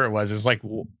whatever it was. It's like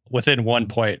within 1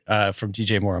 point from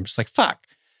DJ Moore. I'm just like, fuck.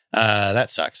 That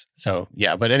sucks. So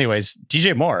yeah, but anyways,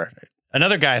 DJ Moore,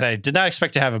 another guy that I did not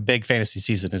expect to have a big fantasy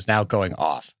season, is now going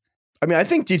off. I mean, I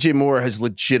think DJ Moore has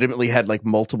legitimately had like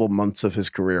multiple months of his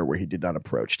career where he did not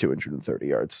approach 230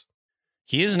 yards.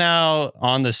 He is now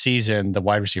on the season, the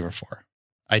wide receiver 4.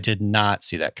 I did not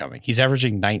see that coming. He's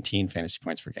averaging 19 fantasy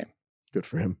points per game. Good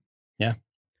for him. Yeah.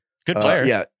 Good player.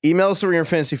 Yeah. Email us at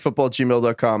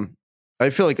ringerfantasyfootball@gmail.com. I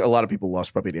feel like a lot of people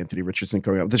lost probably to Anthony Richardson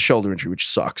coming up with the shoulder injury, which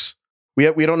sucks.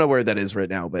 We don't know where that is right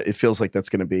now, but it feels like that's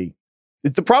going to be.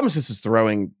 The problem is this is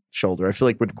throwing shoulder. I feel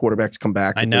like when quarterbacks come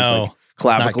back, I know, those, like,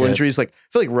 clavicle injuries, like I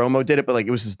feel like Romo did it, but like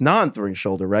it was his non-throwing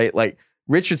shoulder, right? Like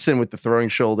Richardson with the throwing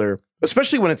shoulder,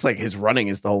 especially when it's like his running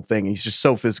is the whole thing. He's just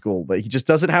so physical, but he just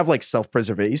doesn't have like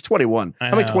self-preservation. He's 21.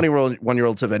 How many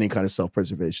 21-year-olds have any kind of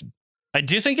self-preservation? I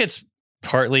do think it's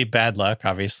partly bad luck,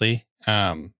 obviously,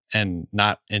 and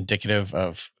not indicative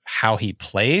of how he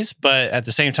plays. But at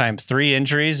the same time, 3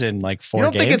 injuries in like 4 games.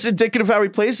 You don't think it's indicative of how he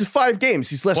plays? It's 5 games.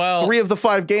 He's lost 3 of the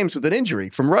 5 games with an injury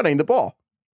from running the ball.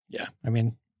 Yeah. I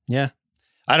mean, yeah.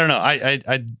 I don't know. I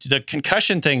the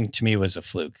concussion thing to me was a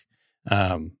fluke.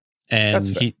 And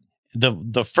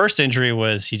the first injury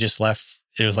was he just left.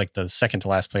 It was like the second to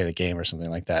last play of the game or something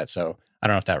like that. So I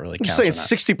don't know if that really counts. I'm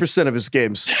saying 60% of his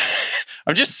games.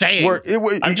 I'm just saying.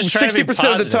 I'm just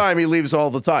 60% of the time he leaves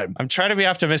all the time. I'm trying to be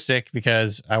optimistic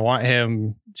because I want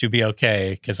him to be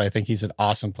okay, because I think he's an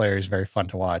awesome player. He's very fun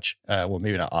to watch. Well,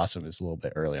 maybe not awesome. It's a little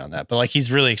bit early on that, but like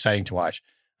he's really exciting to watch.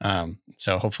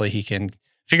 So hopefully he can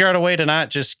figure out a way to not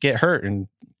just get hurt in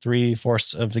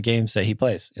 3/4 of the games that he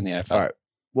plays in the NFL. All right.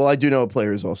 Well, I do know a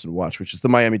player who's awesome to watch, which is the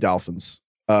Miami Dolphins.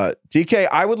 DK,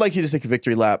 I would like you to take a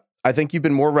victory lap. I think you've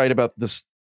been more right about this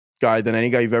guy than any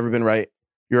guy you've ever been right.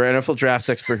 You're an NFL draft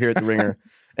expert here at The Ringer,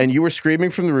 and you were screaming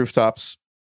from the rooftops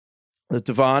that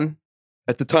Devon,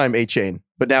 at the time, A-Chain,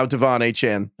 but now Devon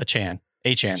A-Chan. A-Chan.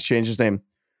 Changed his name.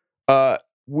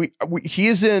 He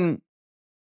is in,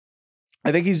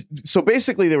 I think so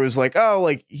basically there was like, oh,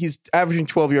 like he's averaging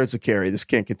 12 yards a carry. This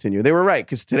can't continue. They were right,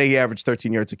 because today he averaged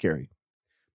 13 yards a carry.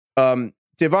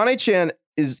 Devon A-Chan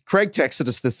Craig texted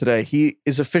us this today. He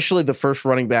is officially the first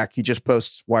running back. He just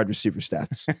posts wide receiver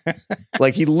stats.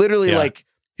 Like he literally like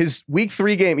his week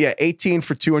 3 game. 18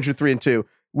 for 203 and 2.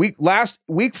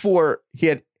 Week 4, he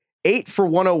had 8 for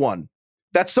 101.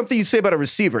 That's something you say about a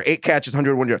receiver. 8 catches,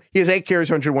 101 yards. He has 8 carries,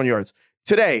 101 yards.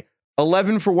 Today,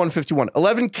 11 for 151.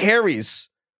 11 carries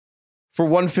for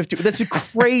 150. That's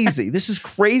crazy. This is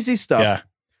crazy stuff. Yeah.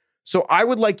 So I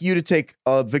would like you to take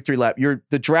a victory lap.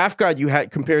 The draft guide, you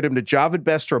had compared him to Javid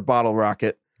Best or a bottle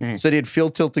rocket. Said he had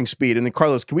field tilting speed. And then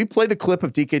Carlos, can we play the clip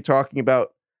of DK talking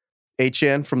about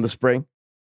A-Chan from the spring?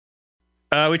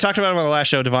 We talked about him on the last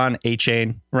show, Devon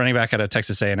A-Chain, running back out of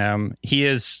Texas A&M.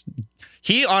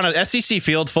 He on an SEC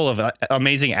field full of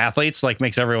amazing athletes, like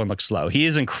makes everyone look slow. He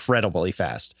is incredibly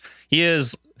fast. He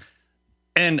is,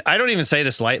 and I don't even say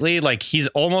this lightly, like he's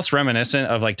almost reminiscent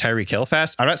of like Tyreek Hill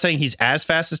fast. I'm not saying he's as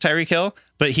fast as Tyreek Hill,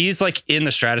 but he's like in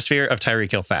the stratosphere of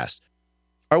Tyreek Hill fast.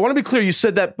 I want to be clear. You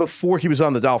said that before he was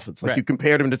on the Dolphins. Like you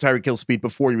compared him to Tyreek Hill's speed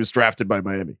before he was drafted by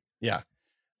Miami. Yeah.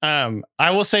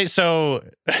 I will say, so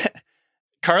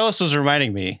Carlos was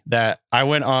reminding me that I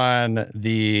went on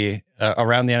the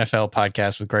Around the NFL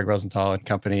podcast with Greg Rosenthal and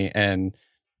company, and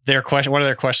one of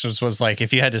their questions was like,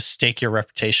 if you had to stake your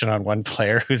reputation on one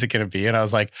player, who's it going to be? And I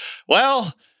was like,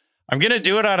 well, I'm going to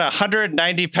do it on a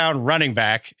 190-pound running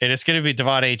back, and it's going to be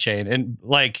Devon A-Chain. And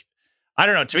like, I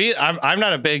don't know, to me, I'm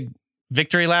not a big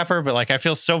victory lapper, but like, I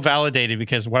feel so validated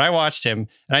because when I watched him,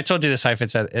 and I told you this,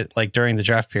 Heifetz, like during the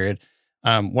draft period,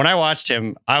 when I watched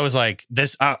him, I was like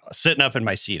this, sitting up in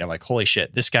my seat. I'm like, holy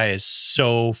shit, this guy is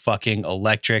so fucking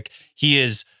electric. He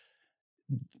is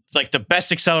like the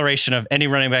best acceleration of any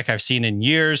running back I've seen in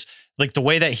years. Like the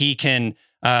way that he can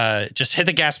just hit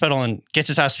the gas pedal and get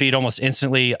to top speed almost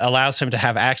instantly allows him to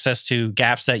have access to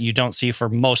gaps that you don't see for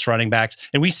most running backs.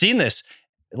 And we've seen this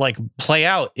like play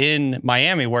out in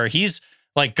Miami, where he's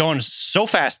like going so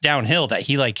fast downhill that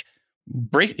he like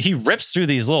he rips through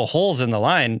these little holes in the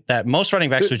line that most running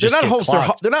backs would just get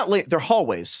clogged. They're not they're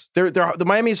hallways. They're the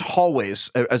Miami's hallways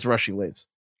as rushing lanes.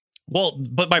 Well,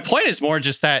 but my point is more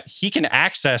just that he can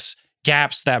access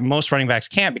gaps that most running backs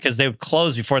can't because they would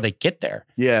close before they get there.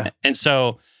 Yeah. And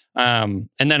so, and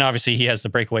then obviously he has the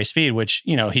breakaway speed, which,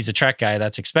 you know, he's a track guy,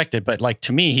 that's expected. But like,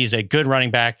 to me, he's a good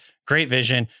running back, great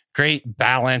vision, great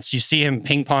balance. You see him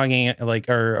ping ponging like,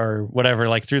 or whatever,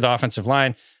 like through the offensive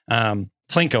line.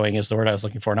 Plinkoing is the word I was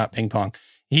looking for, not ping pong.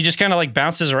 He just kind of like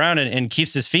bounces around and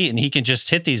keeps his feet, and he can just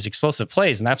hit these explosive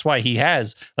plays. And that's why he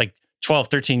has like 12,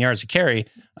 13 yards of carry.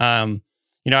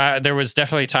 You know, there was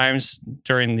definitely times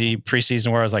during the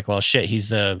preseason where I was like, well, shit, he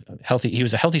was a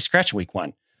healthy scratch week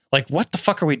 1. Like, what the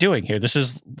fuck are we doing here? This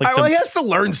is like, well, he has to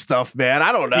learn stuff, man.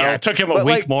 I don't know. Yeah, it took him a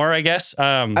week more, I guess.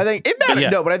 I think it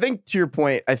mattered. No, but I think to your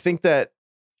point, I think that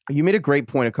you made a great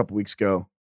point a couple weeks ago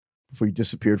before you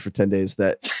disappeared for 10 days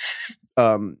that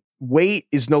weight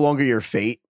is no longer your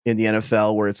fate in the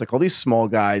NFL, where it's like all these small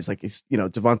guys, like, you know,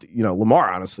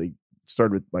 Lamar honestly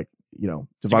started with like, you know,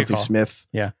 Devontae Smith,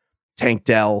 Tank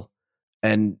Dell,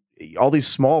 and all these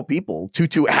small people,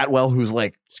 Tutu Atwell, who's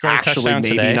like actually maybe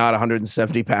today. Not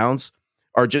 170 pounds,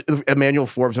 are just Emmanuel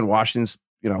Forbes in Washington's,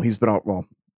 you know, he's been all, well,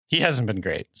 he hasn't been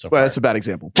great so far. Well, that's a bad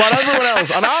example. But everyone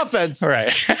else on offense,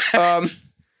 right?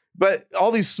 But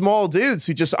all these small dudes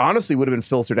who just honestly would have been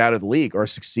filtered out of the league are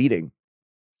succeeding.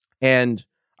 And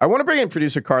I want to bring in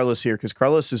producer Carlos here because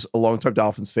Carlos is a longtime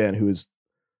Dolphins fan who is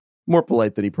more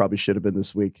polite than he probably should have been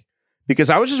this week.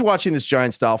 Because I was just watching this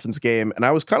Giants-Dolphins game, and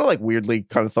I was kind of like weirdly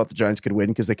kind of thought the Giants could win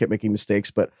because they kept making mistakes.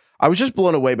 But I was just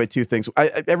blown away by two things.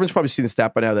 Everyone's probably seen the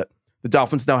stat by now that the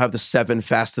Dolphins now have the 7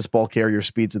 fastest ball carrier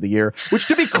speeds of the year, which,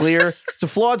 to be clear, it's a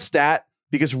flawed stat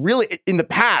because really in the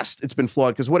past it's been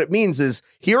flawed because what it means is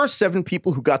here are 7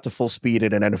 people who got to full speed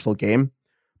in an NFL game.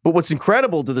 But what's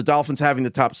incredible to the Dolphins having the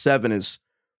top 7 is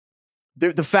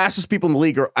they're the fastest people in the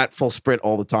league are at full sprint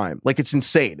all the time. Like, it's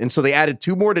insane. And so they added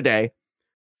 2 more today.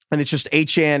 And it's just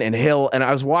A-Chan and Hill. And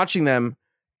I was watching them,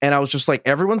 and I was just like,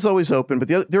 everyone's always open. But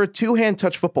they're a 2-hand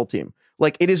touch football team.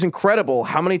 Like, it is incredible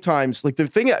how many times, like, the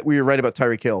thing that we were right about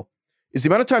Tyreek Hill is the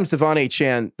amount of times Devon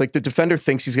Achane, like the defender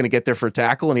thinks he's going to get there for a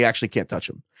tackle and he actually can't touch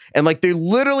him. And like they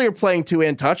literally are playing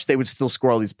two-hand touch. They would still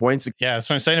score all these points. Yeah, that's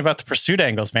what I'm saying about the pursuit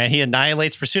angles, man. He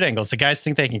annihilates pursuit angles. The guys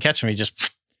think they can catch him. He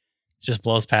just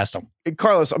blows past them.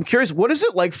 Carlos, I'm curious, what is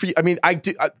it like for you? I mean,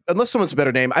 unless someone's a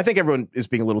better name, I think everyone is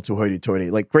being a little too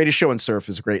hoity-toity. Like Greatest Show in Surf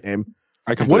is a great name.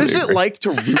 What is it like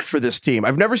to root for this team?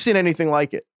 I've never seen anything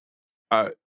like it.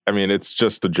 I mean, it's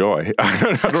just a joy. I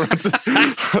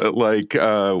don't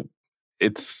know.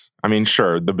 I mean,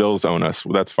 sure, the Bills own us.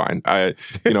 That's fine. We're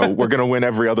going to win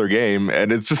every other game.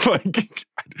 And it's just like,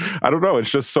 I don't know. It's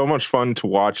just so much fun to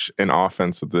watch an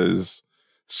offense that is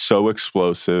so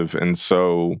explosive and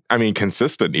so,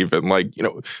 consistent even. Like,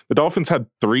 the Dolphins had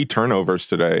 3 turnovers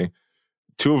today.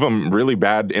 2 of them really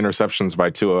bad interceptions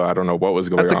by Tua. I don't know what was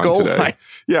going on goal today. Line.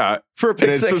 Yeah. For a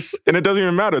pick six. And it doesn't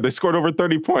even matter. They scored over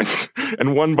 30 points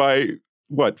and won by,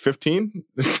 15?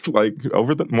 Like,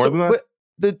 more than that?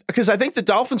 Because I think the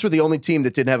Dolphins were the only team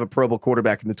that didn't have a Pro Bowl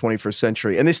quarterback in the 21st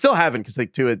century. And they still haven't because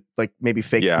Tua, like, maybe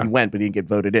fake he went, but he didn't get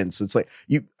voted in. So it's like,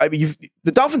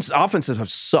 the Dolphins' offenses have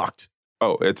sucked.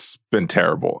 Oh, it's been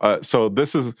terrible. So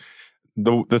this is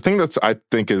the thing that's, I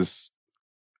think, is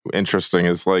interesting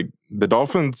is like the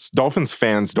Dolphins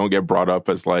fans don't get brought up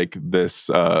as like this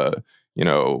long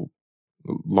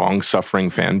suffering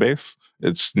fan base.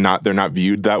 It's not, they're not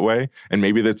viewed that way. And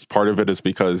maybe that's part of it is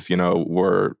because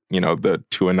we're the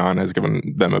Tuanon has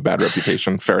given them a bad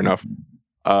reputation. Fair enough.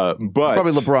 But it's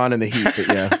probably LeBron and the Heat, but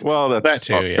yeah. Well, that's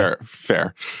that too,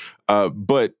 fair.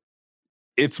 But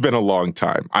it's been a long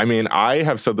time. I mean, I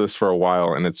have said this for a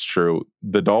while, and it's true.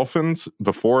 The Dolphins,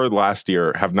 before last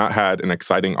year, have not had an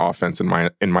exciting offense in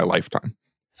my lifetime.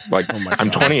 Like,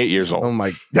 I'm 28 years old. Oh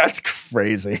my, that's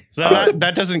crazy. So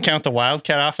that doesn't count the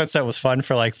Wildcat offense that was fun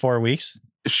for like 4 weeks.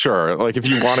 Sure, like if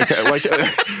you want to, like,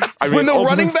 when the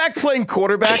running back playing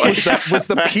quarterback was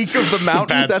the peak of the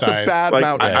mountain. That's a bad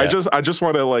mountain. I just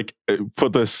want to like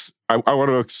put this. I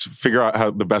want to figure out how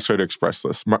the best way to express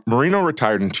this. Marino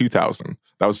retired in 2000.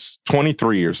 That was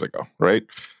 23 years ago, right?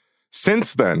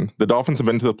 Since then, the Dolphins have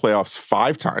been to the playoffs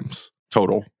 5 times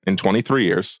total in 23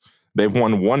 years. They've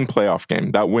won 1 playoff game.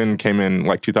 That win came in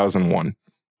like 2001.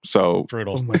 So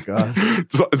brutal. Oh my God.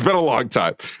 It's been a long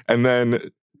time. And then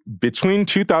between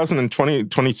 2000 and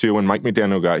 2022, when Mike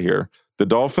McDaniel got here, the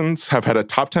Dolphins have had a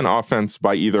top 10 offense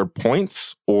by either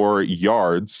points or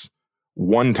yards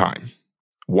 1 time.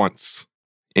 Once.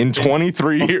 In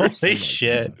 23 years. Holy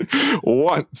shit.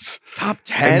 Once. Top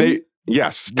 10?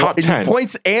 Yes, top 10.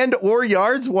 Points and or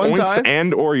yards one time? Points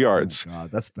and or yards. Oh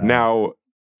God, that's bad. Now,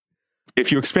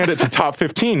 if you expand it to top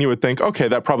 15, you would think, okay,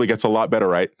 that probably gets a lot better,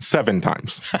 right? 7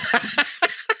 times.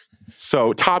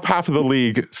 So top half of the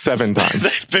league 7 times.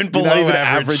 They've been below not even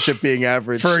average at being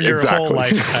average for your whole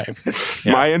lifetime.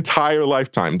 My entire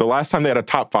lifetime. The last time they had a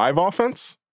top 5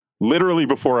 offense, literally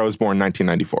before I was born,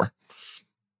 1994.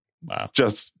 Wow.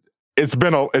 It's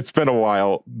been a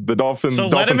while. The Dolphins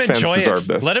fans deserve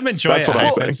this. Let him enjoy That's it. what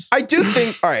I'm saying. I do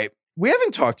think, all right, we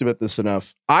haven't talked about this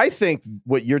enough. I think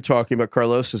what you're talking about,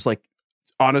 Carlos, is like,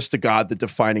 honest to God, the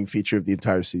defining feature of the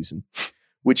entire season,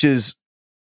 which is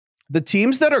the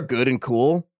teams that are good and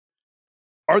cool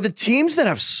are the teams that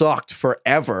have sucked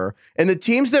forever. And the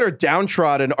teams that are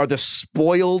downtrodden are the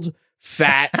spoiled,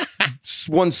 fat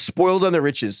ones spoiled on their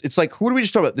riches. It's like, who do we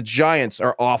just talk about? The Giants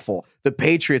are awful. The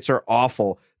Patriots are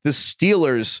awful. The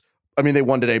Steelers, I mean, they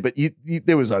won today, but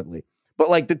it was ugly. But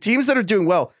like the teams that are doing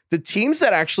well, the teams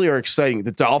that actually are exciting,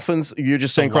 the Dolphins, you're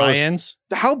just saying, Carlos, Lions.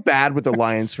 How bad were the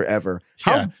Lions forever?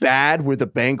 How bad were the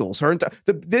Bengals?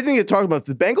 The thing you're talking about,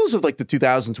 the Bengals of like the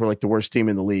 2000s were like the worst team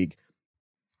in the league.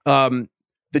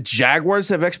 The Jaguars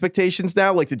have expectations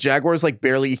now. Like the Jaguars, like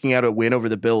barely eking out a win over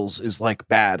the Bills is like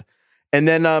bad. And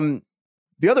then and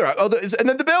then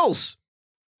the Bills.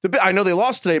 I know they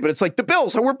lost today, but it's like the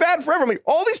Bills were bad forever. I'm like,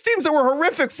 all these teams that were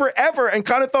horrific forever and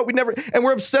kind of thought we never, and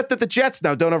we're upset that the Jets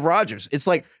now don't have Rodgers. It's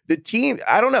like the team,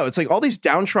 I don't know. It's like all these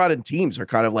downtrodden teams are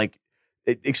kind of like,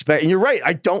 and you're right.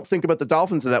 I don't think about the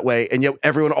Dolphins in that way. And yet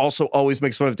everyone also always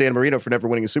makes fun of Dan Marino for never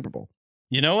winning a Super Bowl.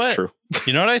 You know what? True.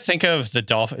 You know what I think of the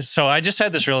Dolphins? So I just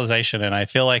had this realization, and I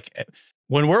feel like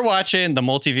when we're watching the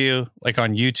multi-view, like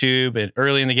on YouTube and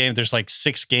early in the game, there's like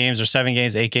 6 games or 7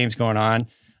 games, 8 games going on.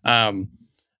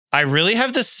 I really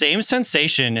have the same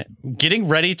sensation getting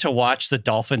ready to watch the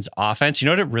Dolphins offense. You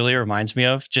know what it really reminds me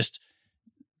of, just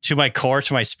to my core,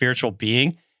 to my spiritual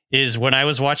being, is when I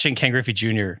was watching Ken Griffey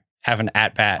Jr. have an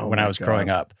at-bat when I was growing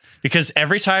up. Because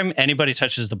every time anybody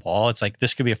touches the ball, it's like,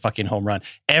 this could be a fucking home run.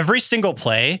 Every single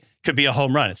play could be a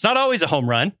home run. It's not always a home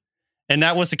run. And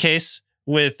that was the case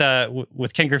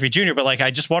Ken Griffey Jr., but like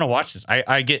I just want to watch this.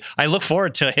 I look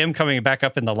forward to him coming back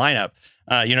up in the lineup.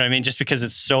 You know what I mean? Just because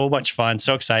it's so much fun,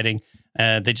 so exciting.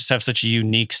 They just have such a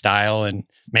unique style, and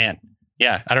man,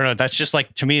 yeah, I don't know. That's just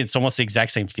like, to me, it's almost the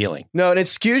exact same feeling. No, and it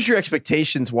skews your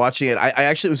expectations watching it. I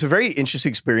actually, it was a very interesting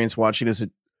experience watching as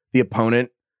the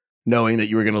opponent, knowing that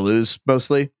you were going to lose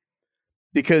mostly,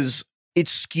 because it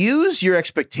skews your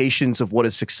expectations of what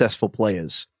a successful play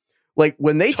is. Like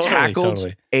when they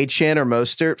tackled Achane or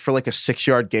Mostert for like a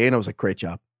 6-yard gain, I was like, great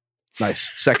job.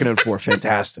 Nice. 2nd and 4.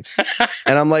 Fantastic.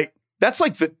 And I'm like, that's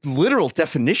like the literal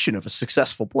definition of a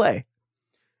successful play.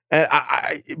 And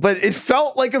but it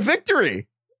felt like a victory.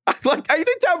 I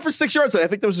think down for 6 yards. I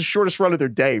think that was the shortest run of their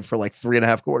day for like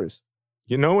 3.5 quarters.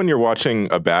 You know, when you're watching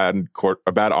a bad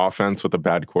offense with a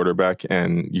bad quarterback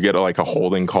and you get like a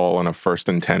holding call on a 1st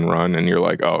and 10 run and you're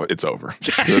like, oh, it's over.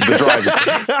 The drive,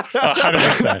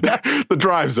 100%. The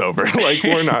drive's over. Like,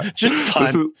 we're not just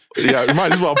punt. You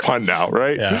might as well punt now,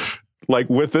 right? Yeah. Like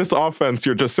with this offense,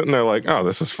 you're just sitting there like, oh,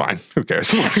 this is fine. Who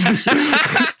cares?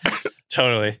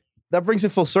 Totally. That brings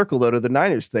it full circle, though, to the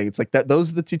Niners thing. It's like that;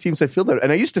 those are the two teams I feel that, and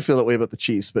I used to feel that way about the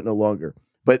Chiefs, but no longer.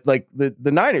 But like the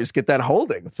Niners get that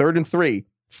holding, 3rd and 3,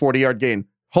 40-yard gain.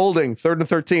 Holding, 3rd and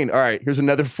 13. All right, here's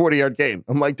another 40-yard gain.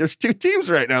 I'm like, there's two teams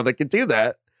right now that can do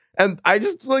that, and I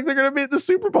just like they're going to be at the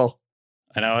Super Bowl.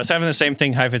 I know. I was having the same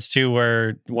thing, Heifetz, too,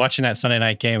 where watching that Sunday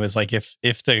night game is like if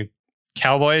the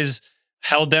Cowboys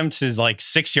held them to like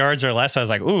 6 yards or less, I was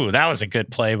like, ooh, that was a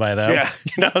good play by them. Yeah.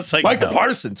 You know, it's like Micah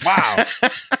Parsons. Wow.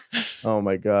 Oh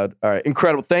my God. All right.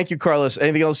 Incredible. Thank you, Carlos.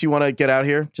 Anything else you want to get out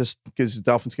here? Just because the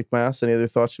Dolphins kicked my ass. Any other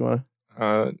thoughts you want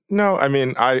to? No, I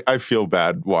mean, I feel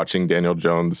bad watching Daniel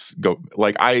Jones go.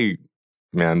 Like,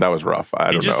 man, that was rough.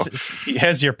 I don't know. He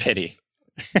has your pity.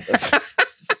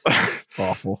 That's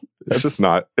awful. It's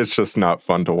just not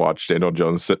fun to watch Daniel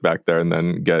Jones sit back there and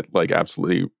then get like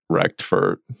absolutely wrecked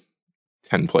for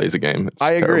 10 plays a game.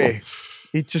 I agree. Terrible.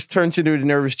 He just turns into a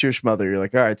nervous Jewish mother. You're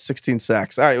like, all right, 16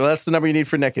 sacks. All right, well, that's the number you need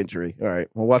for neck injury. All right,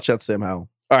 well, watch out, Sam Howell.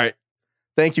 All right.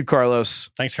 Thank you,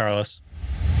 Carlos. Thanks, Carlos.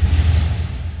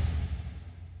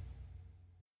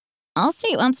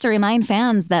 Allstate wants to remind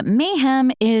fans that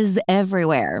mayhem is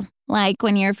everywhere. Like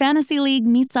when your fantasy league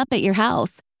meets up at your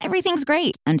house. Everything's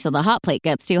great until the hot plate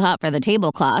gets too hot for the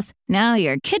tablecloth. Now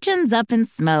your kitchen's up in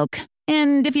smoke.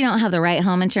 And if you don't have the right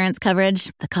home insurance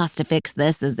coverage, the cost to fix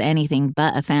this is anything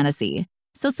but a fantasy.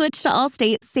 So switch to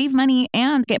Allstate, save money,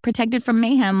 and get protected from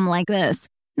mayhem like this.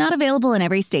 Not available in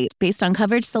every state based on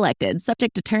coverage selected,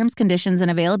 subject to terms, conditions,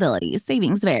 and availability.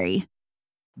 Savings vary.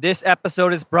 This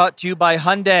episode is brought to you by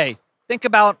Hyundai. Think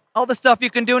about all the stuff you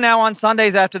can do now on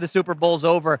Sundays after the Super Bowl's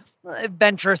over.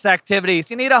 Adventurous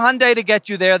activities. You need a Hyundai to get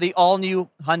you there. The all-new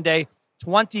Hyundai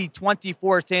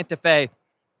 2024 Santa Fe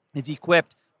is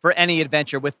equipped for any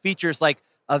adventure with features like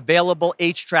available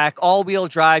H-Track, all-wheel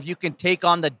drive. You can take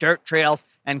on the dirt trails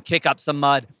and kick up some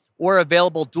mud. Or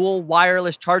available dual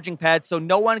wireless charging pads so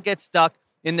no one gets stuck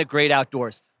in the great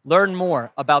outdoors. Learn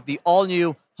more about the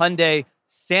all-new Hyundai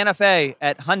Santa Fe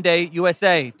at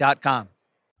HyundaiUSA.com.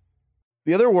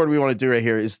 The other award we want to do right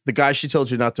here is the guy she told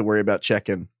you not to worry about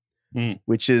checking,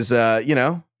 which is,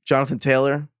 Jonathan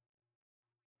Taylor.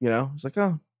 It's like,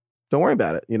 oh, don't worry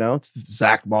about it. It's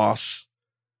Zach Moss.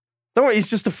 Don't worry. He's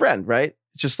just a friend, right?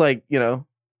 It's just like, there's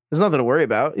nothing to worry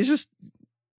about. He's just.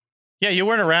 Yeah, you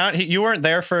weren't around. You weren't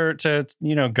there to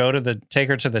go to take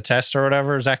her to the test or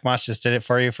whatever. Zach Moss just did it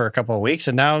for you for a couple of weeks.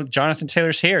 And now Jonathan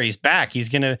Taylor's here. He's back. He's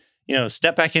going to,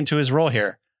 step back into his role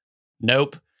here.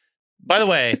 Nope. By the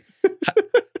way,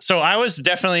 so I was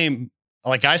definitely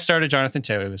I started Jonathan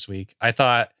Taylor this week. I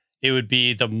thought it would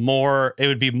be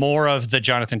more of the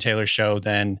Jonathan Taylor show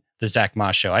than the Zach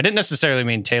Moss show. I didn't necessarily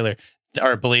mean Taylor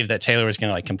or believe that Taylor was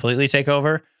going to completely take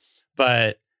over,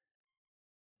 but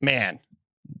man,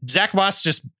 Zach Moss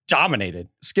just dominated.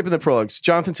 Skipping the prologues,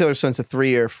 Jonathan Taylor signs a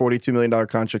 3-year, $42 million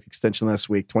contract extension last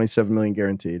week, $27 million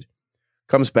guaranteed.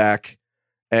 Comes back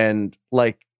and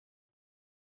like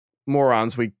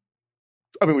morons, we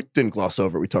didn't gloss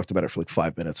over it. We talked about it for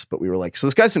 5 minutes, but we were like, so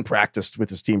this guy's in practice with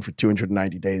his team for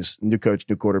 290 days, new coach,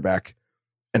 new quarterback,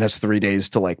 and has 3 days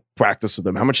to practice with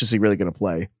them. How much is he really going to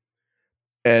play?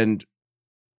 And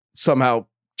somehow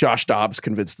Josh Dobbs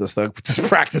convinced us that does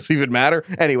practice even matter?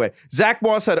 Anyway, Zach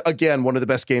Moss had, again, one of the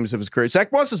best games of his career.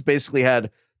 Zach Moss has basically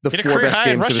had the 4 best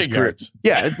games of his career. Yards.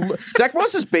 Yeah. Zach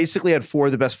Moss has basically had 4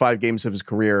 of the best 5 games of his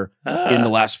career in the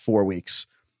last 4 weeks.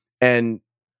 And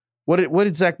what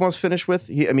did Zach Moss finish with?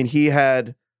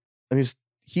 Zach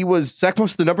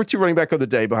Moss, the number 2 running back of the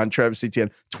day behind Travis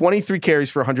Etienne, 23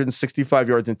 carries for 165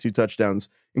 yards and 2 touchdowns,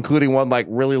 including one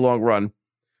really long run.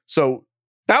 So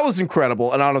that was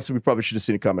incredible. And honestly, we probably should have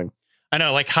seen it coming. I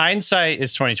know, like hindsight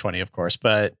is 2020, of course,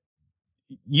 but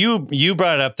you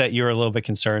brought up that you were a little bit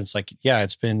concerned. It's like, yeah,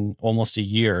 it's been almost a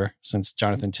year since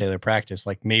Jonathan Taylor practiced.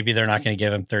 Like maybe they're not going to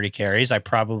give him 30 carries. I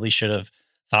probably should have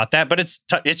thought that, but it's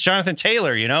Jonathan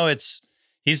Taylor,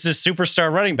 he's the superstar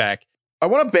running back. I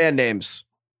want to ban names.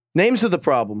 Names are the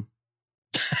problem.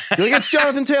 You're like, it's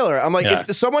Jonathan Taylor. I'm like,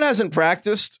 if someone hasn't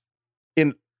practiced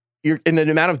in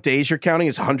the amount of days you're counting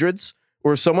is hundreds,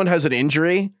 or someone has an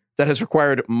injury that has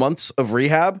required months of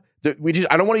rehab, I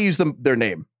don't want to use their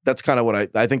name. That's kind of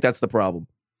what I think that's the problem.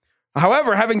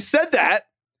 However, having said that,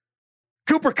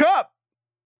 Cooper Kupp,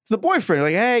 the boyfriend,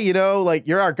 like, hey,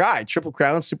 you're our guy, Triple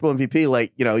Crown, Super Bowl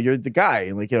MVP, you're the guy,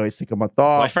 and he's taking a month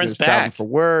off. Boyfriend's traveling back for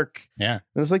work. Yeah,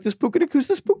 and it's like this Puka Nacua.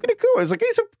 It's like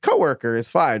he's a coworker. It's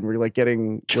fine. We're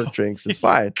getting work drinks. It's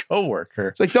fine. Coworker.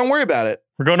 It's like, don't worry about it.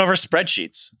 We're going over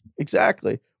spreadsheets.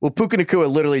 Exactly. Well, Puka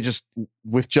Nacua literally just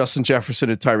with Justin Jefferson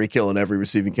and Tyreek Hill in every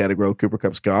receiving category. Cooper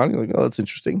Kupp's gone. You're like, oh, that's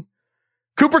interesting.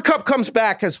 Cooper Kupp comes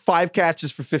back, has 5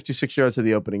 catches for 56 yards of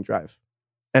the opening drive,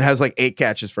 and has 8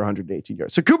 catches for 118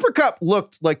 yards. So Cooper Kupp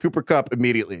looked like Cooper Kupp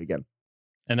immediately again.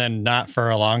 And then not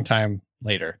for a long time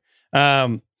later. I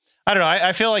don't know.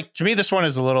 I feel like, to me, this one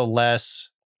is a little less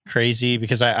crazy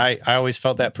because I always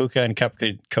felt that Puka and Kupp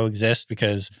could coexist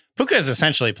because Puka is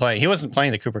essentially he wasn't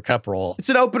playing the Cooper Kupp role. It's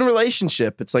an open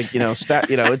relationship. It's like, it's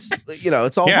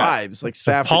all vibes. Like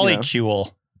Stafford,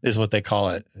 polycule is what they call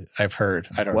it. I've heard.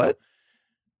 I don't know.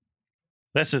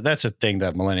 That's a thing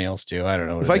that millennials do. I don't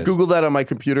know. If I Google that on my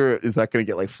computer, is that going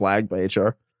to get flagged by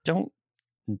HR? Don't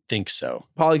think so.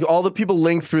 All the people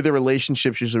linked through their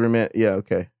relationships usually remit. Yeah.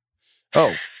 Okay.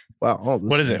 Oh, wow. Oh,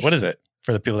 What is it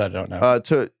for the people that don't know?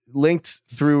 To linked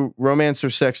through romance or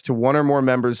sex to one or more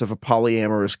members of a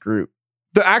polyamorous group.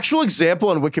 The actual example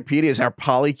on Wikipedia is our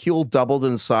polycule doubled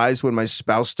in size when my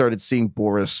spouse started seeing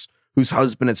Boris, whose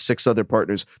husband had 6 other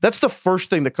partners. That's the first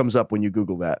thing that comes up when you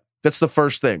Google that. That's the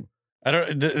first thing. I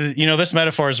don't, this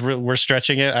metaphor is we're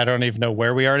stretching it. I don't even know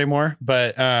where we are anymore.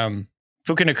 But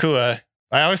Puka Nacua,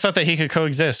 I always thought that he could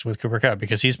coexist with Cooper Kupp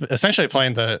because he's essentially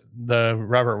playing the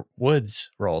Robert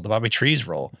Woods role, the Bobby Trees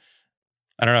role.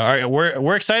 I don't know. All right,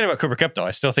 we're excited about Cooper Kupp though.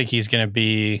 I still think he's going to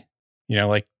be,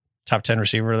 top 10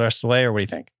 receiver the rest of the way. Or what do you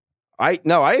think? I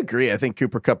agree. I think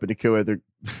Cooper Kupp and Nacua, they're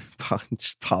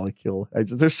just polycule.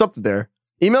 There's something there.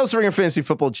 Email us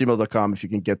ringerfantasyfootball@gmail.com if you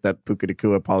can get that Puka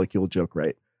Nacua polycule joke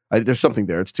right. There's something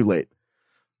there. It's too late.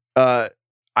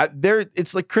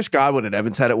 It's like Chris Godwin and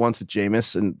Evans had it once with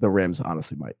Jameis, and the Rams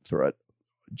honestly might throw it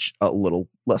a little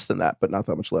less than that, but not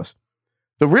that much less.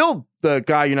 The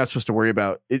guy you're not supposed to worry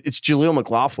about, it's Jaleel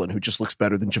McLaughlin, who just looks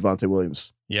better than Javonte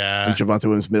Williams. Yeah. And Javonte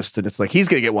Williams missed, and it's like he's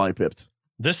gonna get Wally pipped.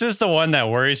 This is the one that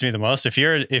worries me the most. If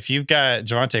you've got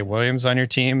Javonte Williams on your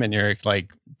team and you're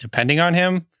depending on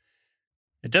him,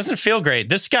 it doesn't feel great.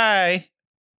 This guy,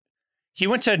 he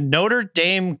went to Notre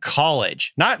Dame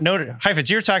College, not Heifetz.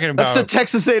 You were talking about that's the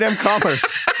Texas A&M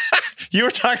Commerce. You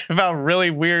were talking about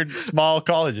really weird small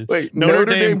colleges. Wait, Notre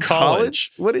Dame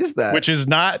College? What is that? Which is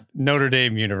not Notre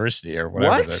Dame University or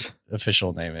whatever the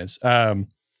official name is. Are you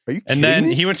kidding And then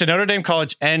me? he went to Notre Dame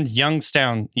College and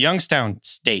Youngstown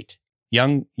State.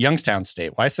 Youngstown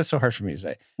State. Why is that so hard for me to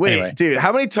say? Wait, Anyway. dude,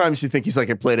 how many times do you think he's I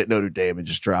played at Notre Dame and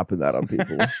just dropping that on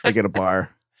people at a bar?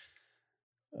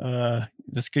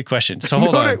 That's a good question. So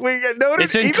hold on.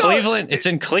 It's in Cleveland. It's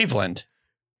in Cleveland.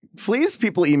 Please,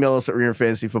 people email us at Ringer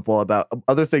Fantasy Football about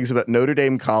other things about Notre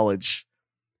Dame College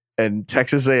and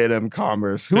Texas A&M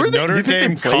Commerce. Who are they? Notre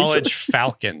Dame College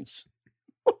Falcons.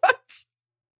 What?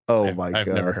 Oh my God! I've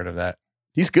never heard of that.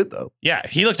 He's good though. Yeah,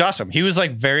 he looked awesome. He was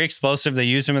very explosive. They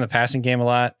used him in the passing game a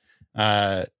lot.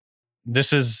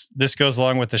 This goes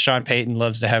along with the Sean Payton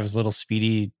loves to have his little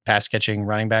speedy pass catching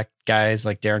running back guys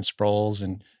like Darren Sproles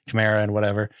and Kamara and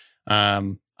whatever.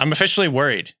 I'm officially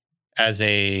worried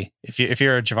if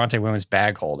you're a Javonte Williams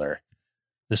bag holder,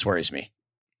 this worries me.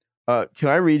 Can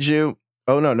I read you?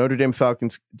 Oh no, Notre Dame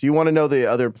Falcons. Do you want to know the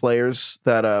other players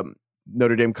that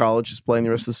Notre Dame College is playing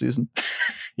the rest of the season?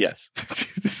 Yes.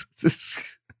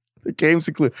 The games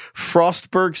include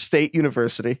Frostburg State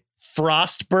University.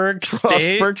 Frostburg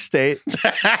State?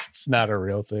 That's not a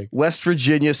real thing. West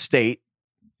Virginia State,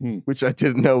 which I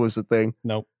didn't know was a thing.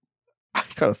 Nope. I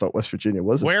kind of thought West Virginia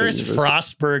was a Where state is university.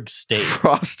 Frostburg State?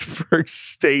 Frostburg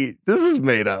State. This is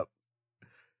made up.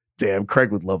 Damn,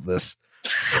 Craig would love this.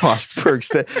 Frostburg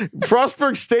State.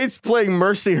 Frostburg State's playing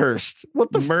Mercyhurst.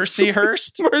 What the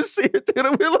Mercyhurst? Mercy, dude,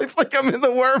 I feel like I'm in the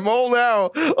wormhole now.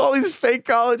 All these fake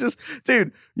colleges,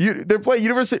 dude. They're playing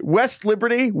University West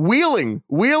Liberty, Wheeling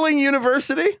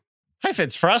University.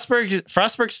 Heifetz,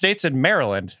 Frostburg State's in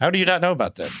Maryland. How do you not know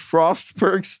about this?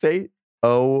 Frostburg State.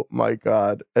 Oh my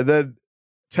God! And then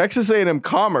Texas A&M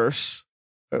Commerce.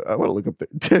 I want to look up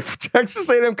Texas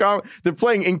A&M Commerce. They're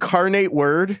playing Incarnate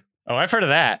Word. Oh, I've heard of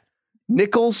that.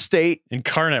 Nicholls State.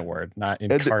 Incarnate Word, not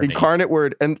incarnate. Incarnate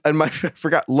Word. And I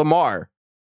forgot Lamar.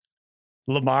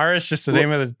 Lamar is just the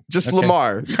name of the... Just okay.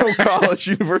 Lamar. No college,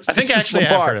 university. I think actually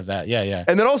I've heard of that. Yeah.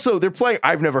 And then also they're playing...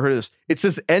 I've never heard of this. It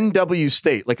says NW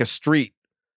State, like a street.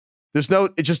 There's no...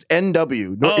 It's just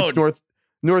NW. It's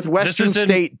Northwestern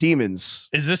State Demons.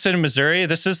 Is this in Missouri?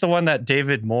 This is the one that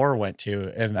David Moore went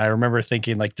to. And I remember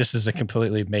thinking, like, this is a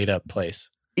completely made-up place.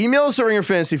 Email us at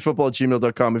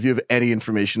ringerfantasyfootball@gmail.com if you have any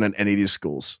information on any of these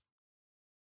schools.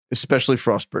 Especially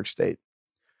Frostburg State.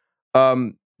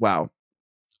 Wow.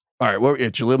 All right. Well, yeah,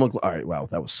 Jaleel all right. Wow.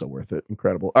 That was so worth it.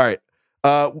 Incredible. All right.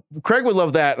 Craig would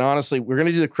love that. And honestly, we're going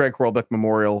to do the Craig Horlbeck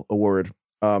Memorial Award.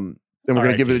 And we're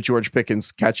going to give it to George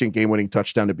Pickens catching a game-winning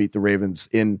touchdown to beat the Ravens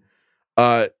in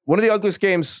one of the ugliest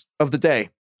games of the day.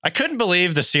 I couldn't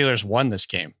believe the Steelers won this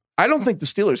game. I don't think the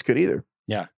Steelers could either.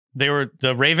 Yeah.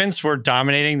 The Ravens were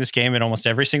dominating this game in almost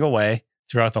every single way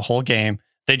throughout the whole game.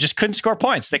 They just couldn't score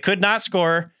points. They could not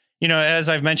score. You know, as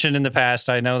I've mentioned in the past,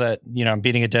 I know that, you know, I'm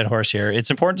beating a dead horse here.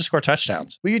 It's important to score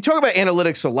touchdowns. Well, you talk about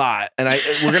analytics a lot, and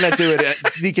we're going to do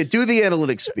it. You could do the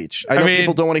analytics speech. I know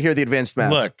people don't want to hear the advanced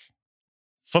math. Look,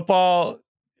 football,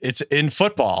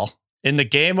 in the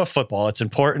game of football, it's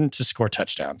important to score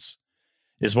touchdowns,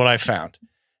 is what I found.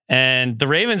 And the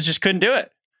Ravens just couldn't do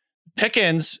it.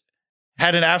 Pickens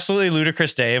had an absolutely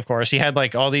ludicrous day, of course. He had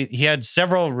he had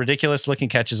several ridiculous looking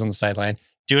catches on the sideline,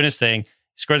 doing his thing,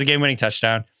 scored the game-winning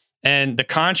touchdown. And the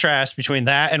contrast between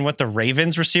that and what the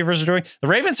Ravens receivers are doing, the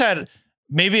Ravens had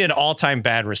maybe an all-time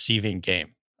bad receiving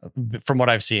game from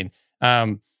what I've seen.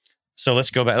 So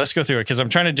let's go back. Let's go through it because I'm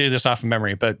trying to do this off of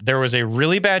memory. But there was a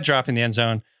really bad drop in the end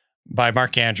zone by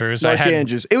Mark Andrews.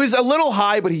 Andrews. It was a little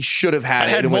high, but he should have had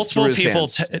it. I had multiple people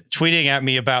tweeting at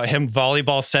me about him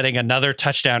volleyball setting another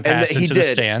touchdown pass into the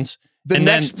stands. The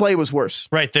next play was worse.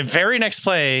 Right. The very next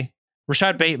play,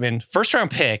 Rashad Bateman, first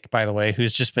round pick, by the way,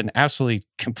 who's just been absolutely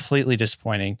completely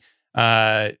disappointing,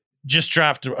 just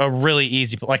dropped a really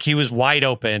easy, like he was wide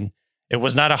open. It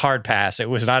was not a hard pass. It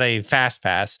was not a fast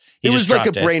pass. It was like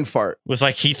a brain fart. It was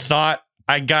like he thought,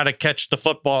 I got to catch the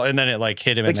football, and then it like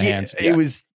hit him in the hands. It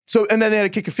was so, and then they had to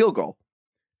kick a field goal.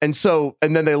 And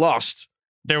then they lost.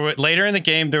 Later in the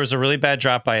game, there was a really bad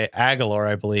drop by Aguilar,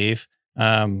 I believe.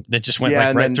 That just went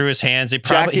right through his hands.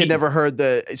 Jackie had never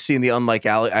seen the Unlike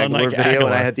Aguilar video,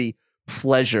 and I had the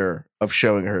pleasure of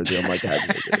showing her the Unlike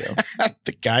Aguilar video.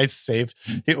 The guy saved.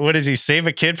 What does he save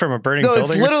a kid from a burning building?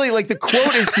 No, it's literally like the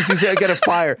quote is because he's got a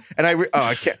fire, and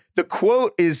I can't. The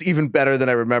quote is even better than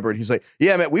I remembered. He's like,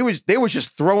 "Yeah, man, they was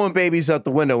just throwing babies out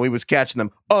the window. And we was catching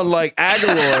them, unlike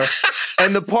Aguilar."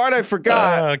 And the part I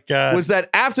forgot was that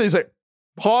after he's like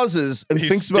pauses and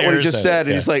thinks about what he just said,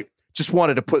 and he's like, just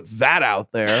wanted to put that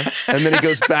out there. And then he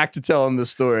goes back to telling the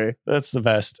story. That's the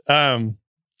best.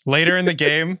 Later in the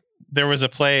game, there was a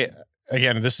play.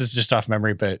 Again, this is just off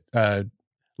memory, but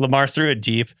Lamar threw it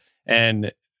deep,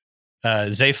 and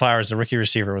Zay Flowers, the rookie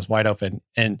receiver, was wide open.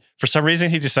 And for some reason,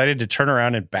 he decided to turn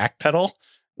around and backpedal.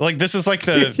 Like, this is like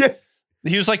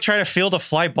he was like trying to field a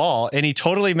fly ball, and he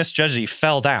totally misjudged it. He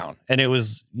fell down, and he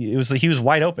was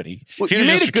wide open. If he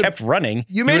just kept running,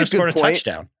 he would have scored a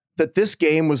touchdown. That this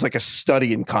game was like a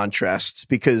study in contrasts,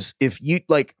 because if you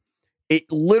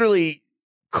it literally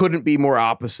couldn't be more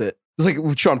opposite. It's like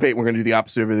with Sean Payton, we're going to do the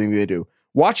opposite of everything they do.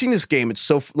 Watching this game, it's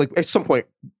so like at some point,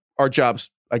 our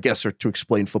jobs, I guess, are to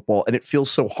explain football, and it feels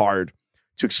so hard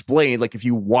to explain. Like if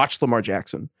you watch Lamar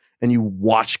Jackson and you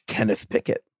watch Kenneth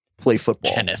Pickett play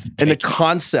football, and the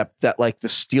concept that like the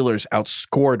Steelers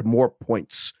outscored more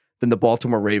points than the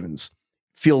Baltimore Ravens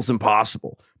feels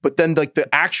impossible. But then like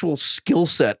the actual skill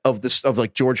set of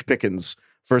like George Pickens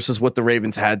versus what the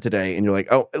Ravens had today, and you're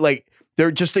like, oh, like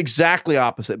they're just exactly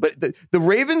opposite. But the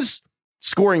Ravens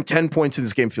scoring 10 points in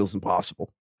this game feels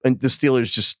impossible, and the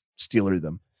Steelers just Steelered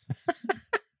them.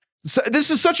 So, this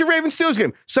is such a Ravens-Steelers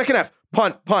game. Second half,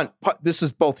 punt. This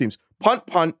is both teams. Punt,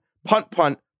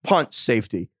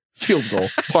 safety, field goal,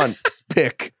 punt,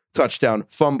 pick, touchdown,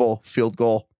 fumble, field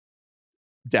goal,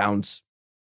 downs.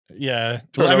 Yeah.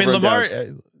 I mean, Lamar,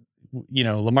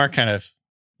 Lamar kind of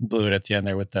blew it at the end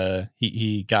there with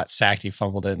he got sacked, he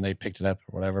fumbled it, and they picked it up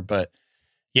or whatever. But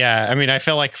yeah, I mean, I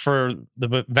feel like for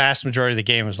the vast majority of the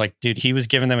game, it was like, dude, he was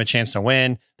giving them a chance to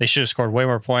win. They should have scored way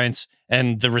more points.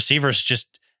 And the receivers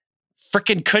just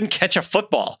freaking couldn't catch a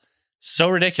football. So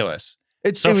ridiculous.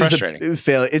 It's so frustrating. It was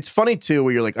failure. It's funny too,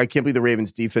 where you're like, I can't believe the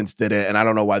Ravens defense did it. And I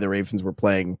don't know why the Ravens were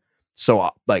playing so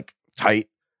like tight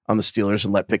on the Steelers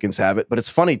and let Pickens have it. But it's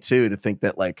funny too to think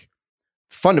that like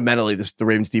fundamentally, the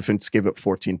Ravens defense gave up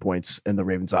 14 points, and the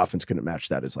Ravens offense couldn't match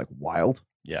that. Is like wild.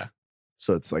 Yeah.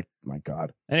 So it's like, my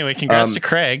God. Anyway, congrats to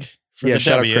Craig for the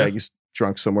shout W. out Craig. He's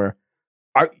drunk somewhere.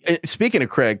 Speaking of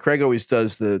Craig always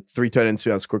does the 3 tight ends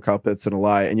who outscore Kyle Pitts and a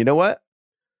lie. And you know what?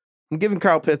 I'm giving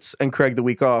Kyle Pitts and Craig the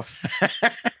week off.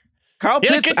 Kyle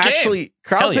Pitts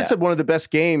had one of the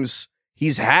best games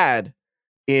he's had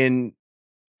in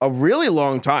a really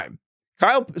long time.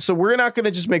 So we're not going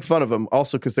to just make fun of him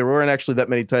also because there weren't actually that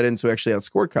many tight ends who actually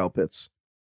outscored Kyle Pitts.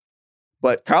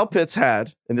 But Kyle Pitts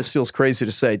had, and this feels crazy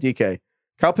to say, DK,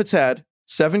 Kyle Pitts had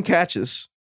 7 catches.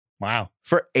 Wow.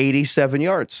 For 87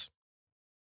 yards.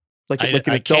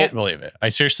 I can't believe it. I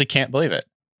seriously can't believe it.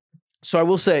 So I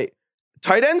will say,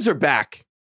 tight ends are back.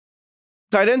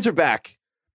 I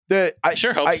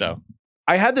sure hope so.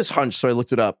 I had this hunch, so I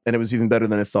looked it up, and it was even better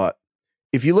than I thought.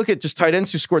 If you look at just tight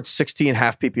ends who scored 16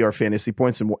 half PPR fantasy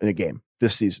points in a game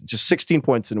this season, just 16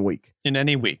 points in a week. In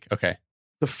any week. Okay.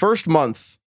 The first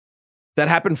month, that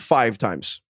happened 5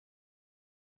 times.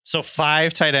 So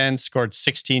 5 tight ends scored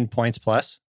 16 points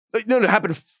plus? No, it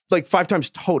happened like 5 times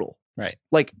total. Right.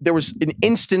 Like there was an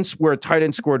instance where a tight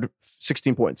end scored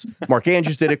 16 points. Mark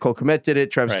Andrews did it. Cole Kmet did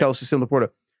it. Travis Kelce, Sam Laporta.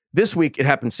 This week, it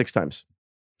happened 6 times.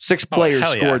 6 players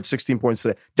scored 16 points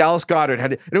today. Dallas Goedert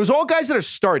had it. And it was all guys that are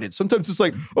started. Sometimes it's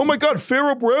like, oh my God,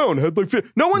 Pharaoh Brown had like,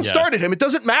 no one started him. It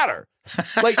doesn't matter.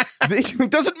 Like,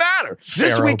 it doesn't matter.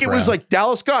 This week, it was like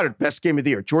Dallas Goedert, best game of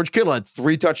the year. George Kittle had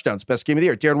 3 touchdowns, best game of the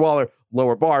year. Darren Waller,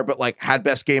 lower bar, but like had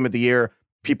best game of the year.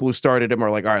 People who started him are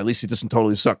like, all right, at least he doesn't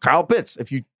totally suck. Kyle Pitts,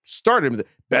 if you started him, the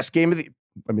best game of the,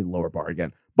 lower bar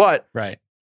again. But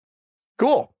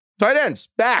cool. Tight ends,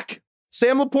 back.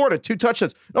 Sam Laporta, 2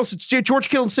 touchdowns. No, so George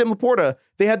Kittle and Sam Laporta,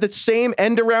 they had the same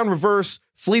end-around reverse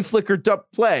flea flicker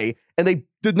duck play, and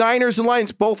the Niners and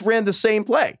Lions both ran the same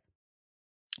play.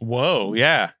 Whoa,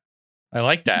 yeah. I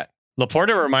like that.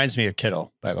 Laporta reminds me of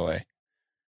Kittle, by the way.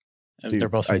 Dude, they're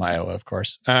both from Iowa, of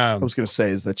course. I was going to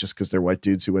say, is that just because they're white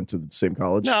dudes who went to the same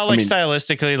college? No,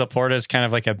 stylistically, Laporta is kind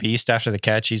of like a beast after the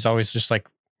catch. He's always just like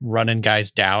running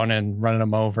guys down and running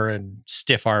them over and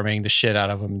stiff arming the shit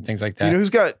out of them and things like that. You know who's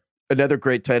got another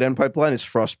great tight end pipeline is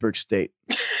Frostburg State.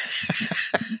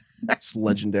 It's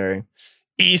legendary.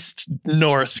 East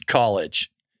North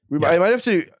College. I might have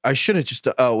to. I should have just.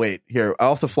 Oh wait, here I'll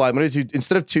have to fly. I'm going to do,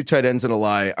 instead of 2 tight ends and a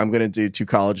lie, I'm going to do 2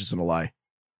 colleges and a lie.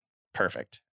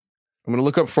 Perfect. I'm going to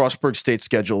look up Frostburg State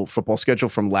football schedule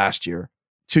from last year.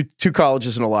 Two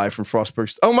colleges and a lie from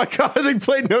Frostburg. Oh my God, they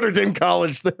played Notre Dame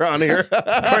College. They're on here.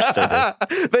 Of course they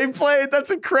did. They played.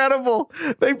 That's incredible.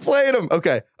 They played them.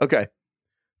 Okay.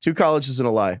 2 colleges and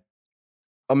a lie.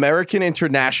 American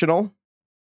International.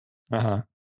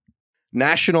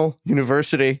 National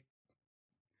University.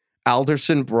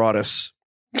 Alderson Broadus.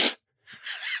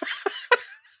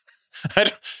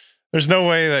 There's no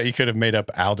way that you could have made up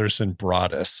Alderson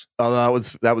Broadus. Oh, no,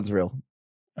 that was real.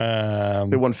 They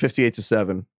won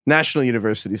 58-7. National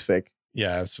University's fake.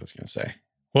 Yeah, that's what I was going to say.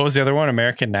 What was the other one?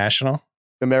 American National?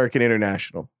 American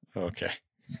International. Okay.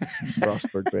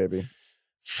 Frostburg, baby.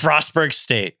 Frostburg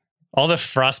State. All the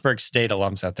Frostburg State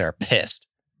alums out there are pissed.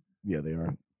 Yeah, they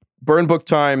are. Burn book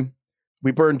time.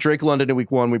 We burned Drake London in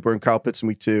week 1. We burned Kyle Pitts in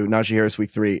week 2. Najee Harris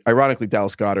week 3. Ironically,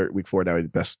 Dallas Goedert week 4. Now the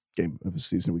best game of the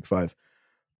season week 5.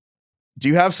 Do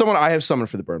you have someone? I have someone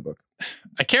for the burn book.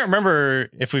 I can't remember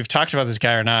if we've talked about this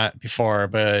guy or not before,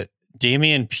 but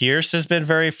Dameon Pierce has been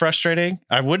very frustrating.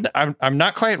 I'm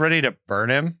not quite ready to burn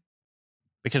him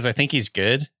because I think he's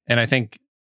good. And I think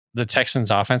the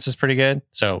Texans offense is pretty good.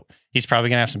 So he's probably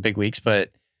going to have some big weeks,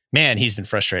 but man, he's been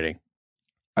frustrating.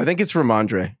 I think it's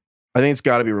Ramondre. I think it's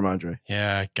got to be Ramondre.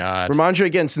 Yeah, God. Ramondre,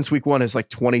 again, since week 1 has like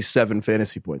 27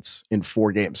 fantasy points in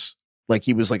 4 games. Like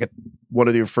he was like one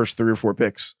of your first 3 or 4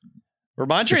 picks.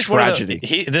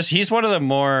 Ramondre's he's one of the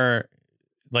more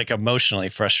like emotionally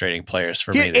frustrating players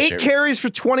for me this year. 8 carries for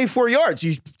 24 yards. Are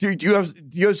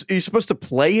you supposed to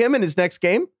play him in his next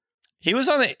game? He was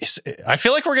I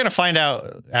feel like we're going to find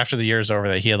out after the year's over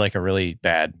that he had like a really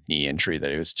bad knee injury that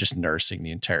he was just nursing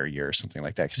the entire year or something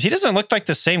like that. Because he doesn't look like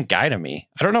the same guy to me.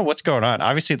 I don't know what's going on.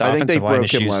 Obviously, the offensive line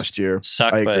issues last year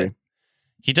suck, but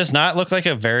he does not look like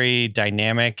a very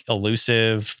dynamic,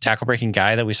 elusive, tackle-breaking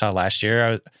guy that we saw last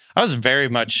year. I was very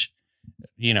much,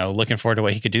 looking forward to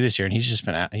what he could do this year, and he's just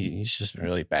been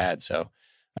really bad. So,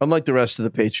 unlike the rest of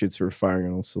the Patriots who are firing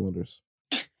on all cylinders,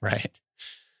 right?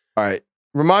 All right,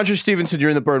 Ramondre Stevenson, you're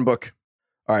in the burn book.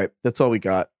 All right, that's all we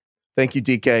got. Thank you,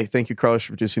 DK. Thank you, Carlos,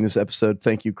 for producing this episode.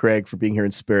 Thank you, Craig, for being here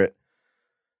in spirit.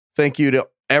 Thank you to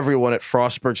everyone at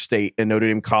Frostburg State and Notre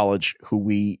Dame College who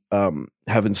we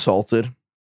have insulted.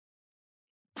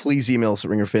 Please email us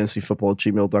at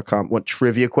ringerfantasyfootball@gmail.com. Want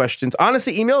trivia questions?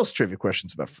 Honestly, email us trivia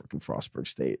questions about freaking Frostburg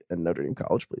State and Notre Dame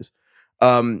College, please.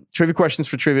 Trivia questions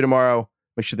for trivia tomorrow.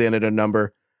 Make sure they enter a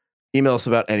number. Email us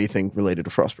about anything related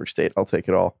to Frostburg State. I'll take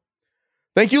it all.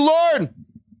 Thank you, Lord.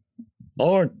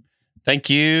 Thank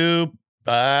you,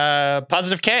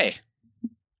 Positive K. I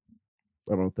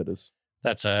don't know what that is.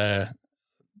 That's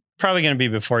probably going to be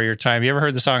before your time. You ever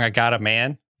heard the song "I Got a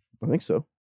Man"? I think so.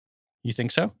 You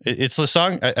think so? It's the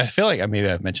song. I feel like maybe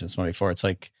I've mentioned this one before. It's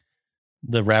like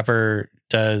the rapper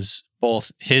does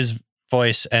both his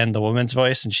voice and the woman's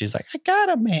voice, and she's like, "I got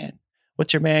a man.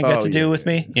 What's your man got to do with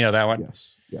me?" You know that one?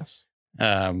 Yes.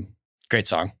 Great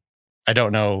song. I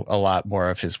don't know a lot more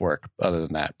of his work other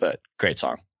than that, but great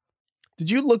song.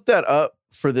 Did you look that up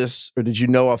for this, or did you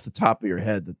know off the top of your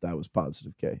head that was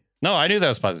Positive K? No, I knew that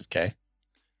was Positive K.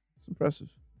 It's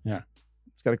impressive. Yeah.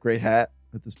 He's got a great hat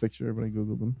at this picture. Everybody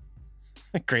Googled him.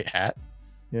 A great hat.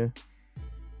 Yeah.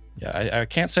 Yeah, I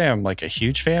can't say I'm like a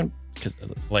huge fan because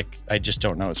like I just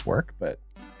don't know his work, but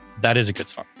that is a good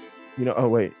song. You know, oh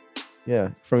wait. Yeah.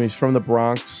 He's from the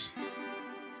Bronx.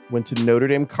 Went to Notre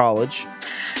Dame College.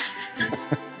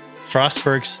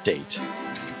 Frostburg State.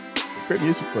 Great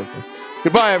music program.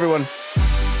 Goodbye, everyone.